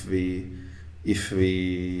only if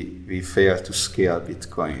we fail to scale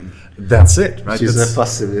Bitcoin. That's it, right? Which is a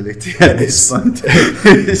possibility at this point.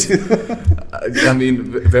 I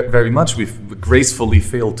mean, very much. We've gracefully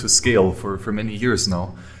failed to scale for many years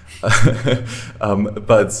now,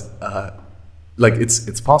 but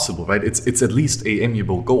it's possible, right? It's at least a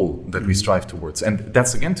amiable goal that we strive towards, and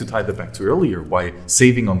that's again to tie that back to earlier, why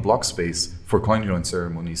saving on block space for coin join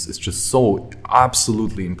ceremonies is just so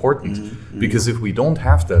absolutely important. Because if we don't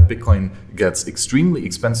have that, Bitcoin gets extremely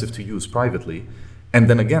expensive to use privately, and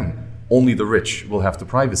then again, only the rich will have the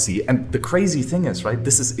privacy. And the crazy thing is, right,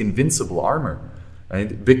 this is invincible armor,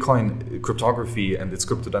 right? Bitcoin cryptography and its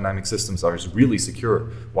cryptodynamic systems are really secure.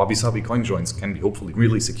 Wabi-sabi coin joins can be hopefully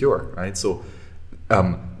really secure, right? So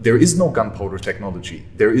there is no gunpowder technology.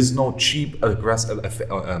 There is no cheap aggressive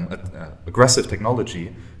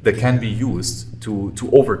technology that can be used to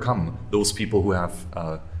overcome those people who have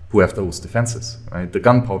who have those defenses, right? The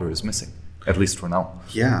gunpowder is missing, at least for now.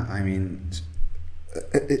 Yeah, I mean,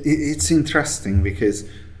 it's interesting because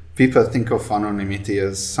people think of anonymity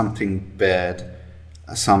as something bad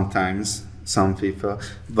sometimes, some people,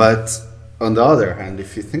 but on the other hand,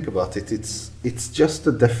 if you think about it, it's just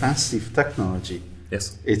a defensive technology.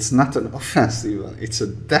 Yes. It's not an offensive one, it's a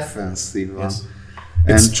defensive one. Yes.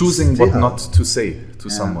 It's And choosing still, what not to say to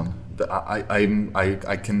Yeah. someone.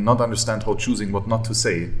 I cannot understand how choosing what not to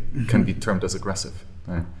say can be termed as aggressive.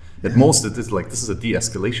 Right? At most, it is like, this is a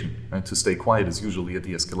de-escalation. Right? To stay quiet is usually a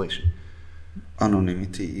de-escalation.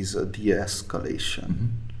 Anonymity is a de-escalation.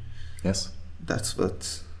 Yes. That's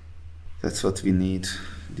what we need.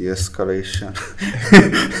 De-escalation.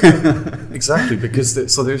 Exactly,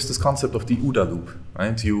 because so there's this concept of the OODA loop,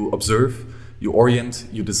 right? You observe, you orient,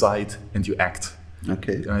 you decide, and you act.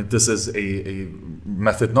 Okay. This is a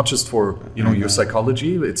method not just for your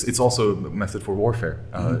psychology. It's also a method for warfare.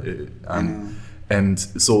 And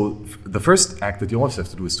so the first act that you always have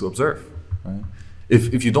to do is to observe. Right?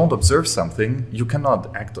 If you don't observe something, you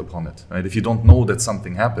cannot act upon it. Right? If you don't know that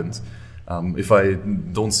something happened, if I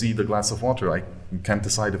don't see the glass of water, I can't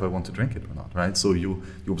decide if I want to drink it or not. Right? So you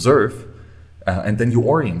observe, and then you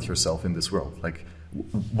orient yourself in this world. Like,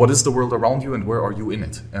 what is the world around you, and where are you in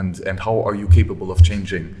it, and how are you capable of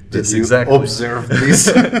changing this? Did you exactly observe this?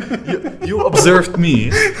 you observed me.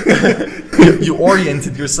 You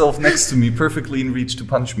oriented yourself next to me, perfectly in reach to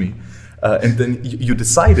punch me, and then you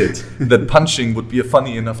decided that punching would be a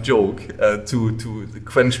funny enough joke to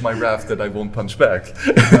quench my wrath that I won't punch back.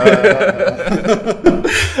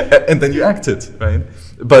 And then you acted, right?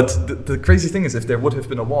 But the crazy thing is, if there would have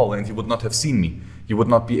been a wall and you would not have seen me, you would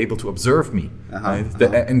not be able to observe me, right?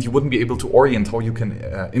 And you wouldn't be able to orient how you can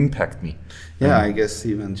impact me. Yeah, I guess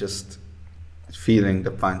even just feeling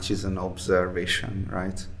the punch is an observation,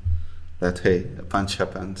 right? That, hey, a punch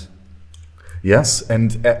happened. Yes,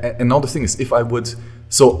 and now the thing is, if I would,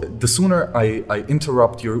 so the sooner I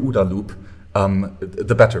interrupt your OODA loop,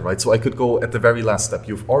 the better, right? So I could go at the very last step.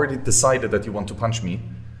 You've already decided that you want to punch me,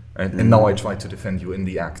 right? And now I try to defend you in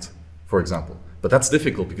the act, for example. But that's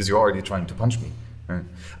difficult because you're already trying to punch me. Right?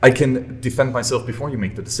 I can defend myself before you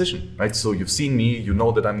make the decision, right? So you've seen me, you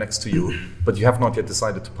know that I'm next to you, but you have not yet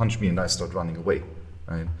decided to punch me, and I start running away.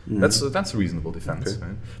 Right? That's a reasonable defense. Okay.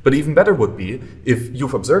 Right? But even better would be if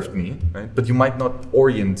you've observed me, right? But you might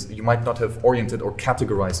not have oriented or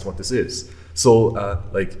categorized what this is. So,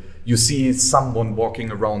 like, you see someone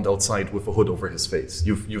walking around outside with a hood over his face.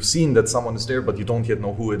 You've seen that someone is there, but you don't yet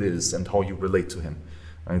know who it is and how you relate to him.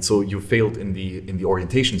 Right? So you failed in the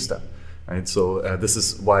orientation step. Right? So this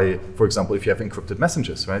is why, for example, if you have encrypted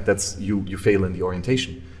messages, right, that's you fail in the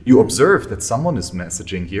orientation. You observe that someone is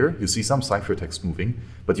messaging here, you see some ciphertext moving,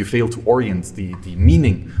 but you fail to orient the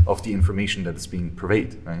meaning of the information that is being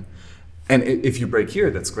purveyed. Right? And if you break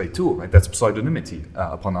here, that's great too, right? That's pseudonymity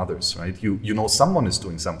upon others, right? You know someone is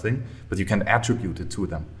doing something, but you can attribute it to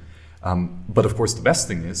them. But of course, the best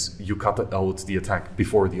thing is you cut out the attack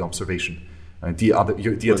before the observation. Right? The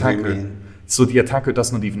attacker. So the attacker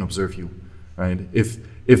does not even observe you, right? If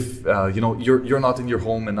you're not in your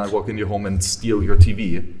home and I walk in your home and steal your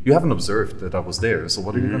TV, you haven't observed that I was there. So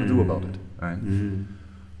what are you going to do about it, right?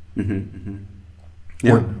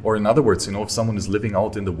 Yeah. Or in other words, if someone is living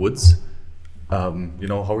out in the woods,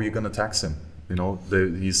 how are you going to tax him? You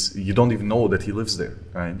don't even know that he lives there,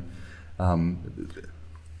 right?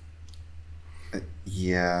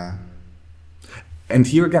 Yeah. And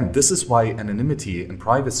here again, this is why anonymity and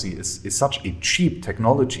privacy is such a cheap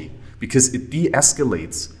technology, because it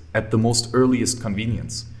de-escalates at the most earliest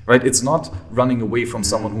convenience, right? It's not running away from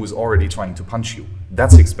someone who is already trying to punch you.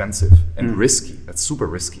 That's expensive and risky. That's super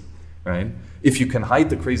risky, right? If you can hide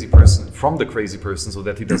the crazy person from the crazy person so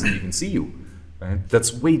that he doesn't even see you, right?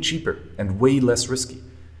 That's way cheaper and way less risky.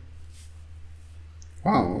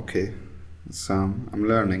 Wow, okay. So I'm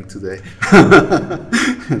learning today.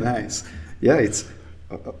 Nice. Yeah,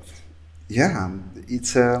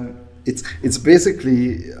 it's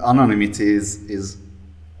basically anonymity is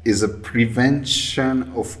a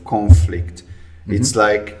prevention of conflict. Mm-hmm. It's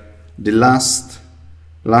like the last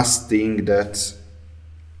thing that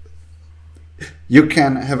you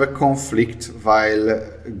can have a conflict while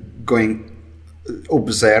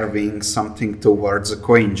observing something towards a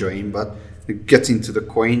coin join, but you get into the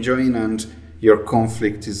coin join and your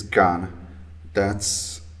conflict is gone.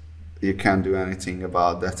 You can't do anything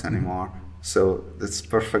about that anymore. So that's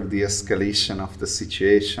perfect de-escalation of the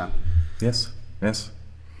situation. Yes.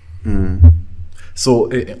 So,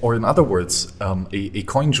 or in other words, a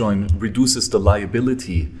coin join reduces the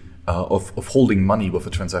liability of holding money with a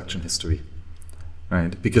transaction history.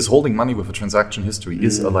 right? Because holding money with a transaction history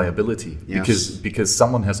is a liability, because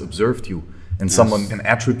someone has observed you and someone can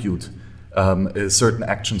attribute certain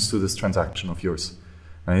actions to this transaction of yours,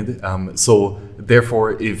 right? So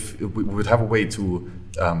therefore, if we would have a way to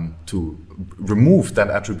remove that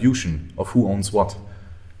attribution of who owns what,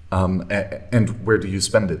 and where do you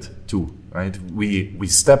spend it to, right? We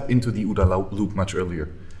step into the OODA loop much earlier.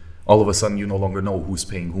 All of a sudden, you no longer know who's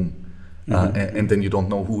paying whom, and then you don't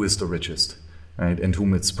know who is the richest, right, and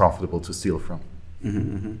whom it's profitable to steal from.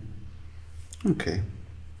 Okay.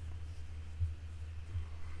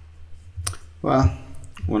 Well,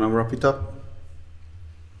 wanna wrap it up?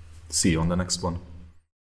 See you on the next one.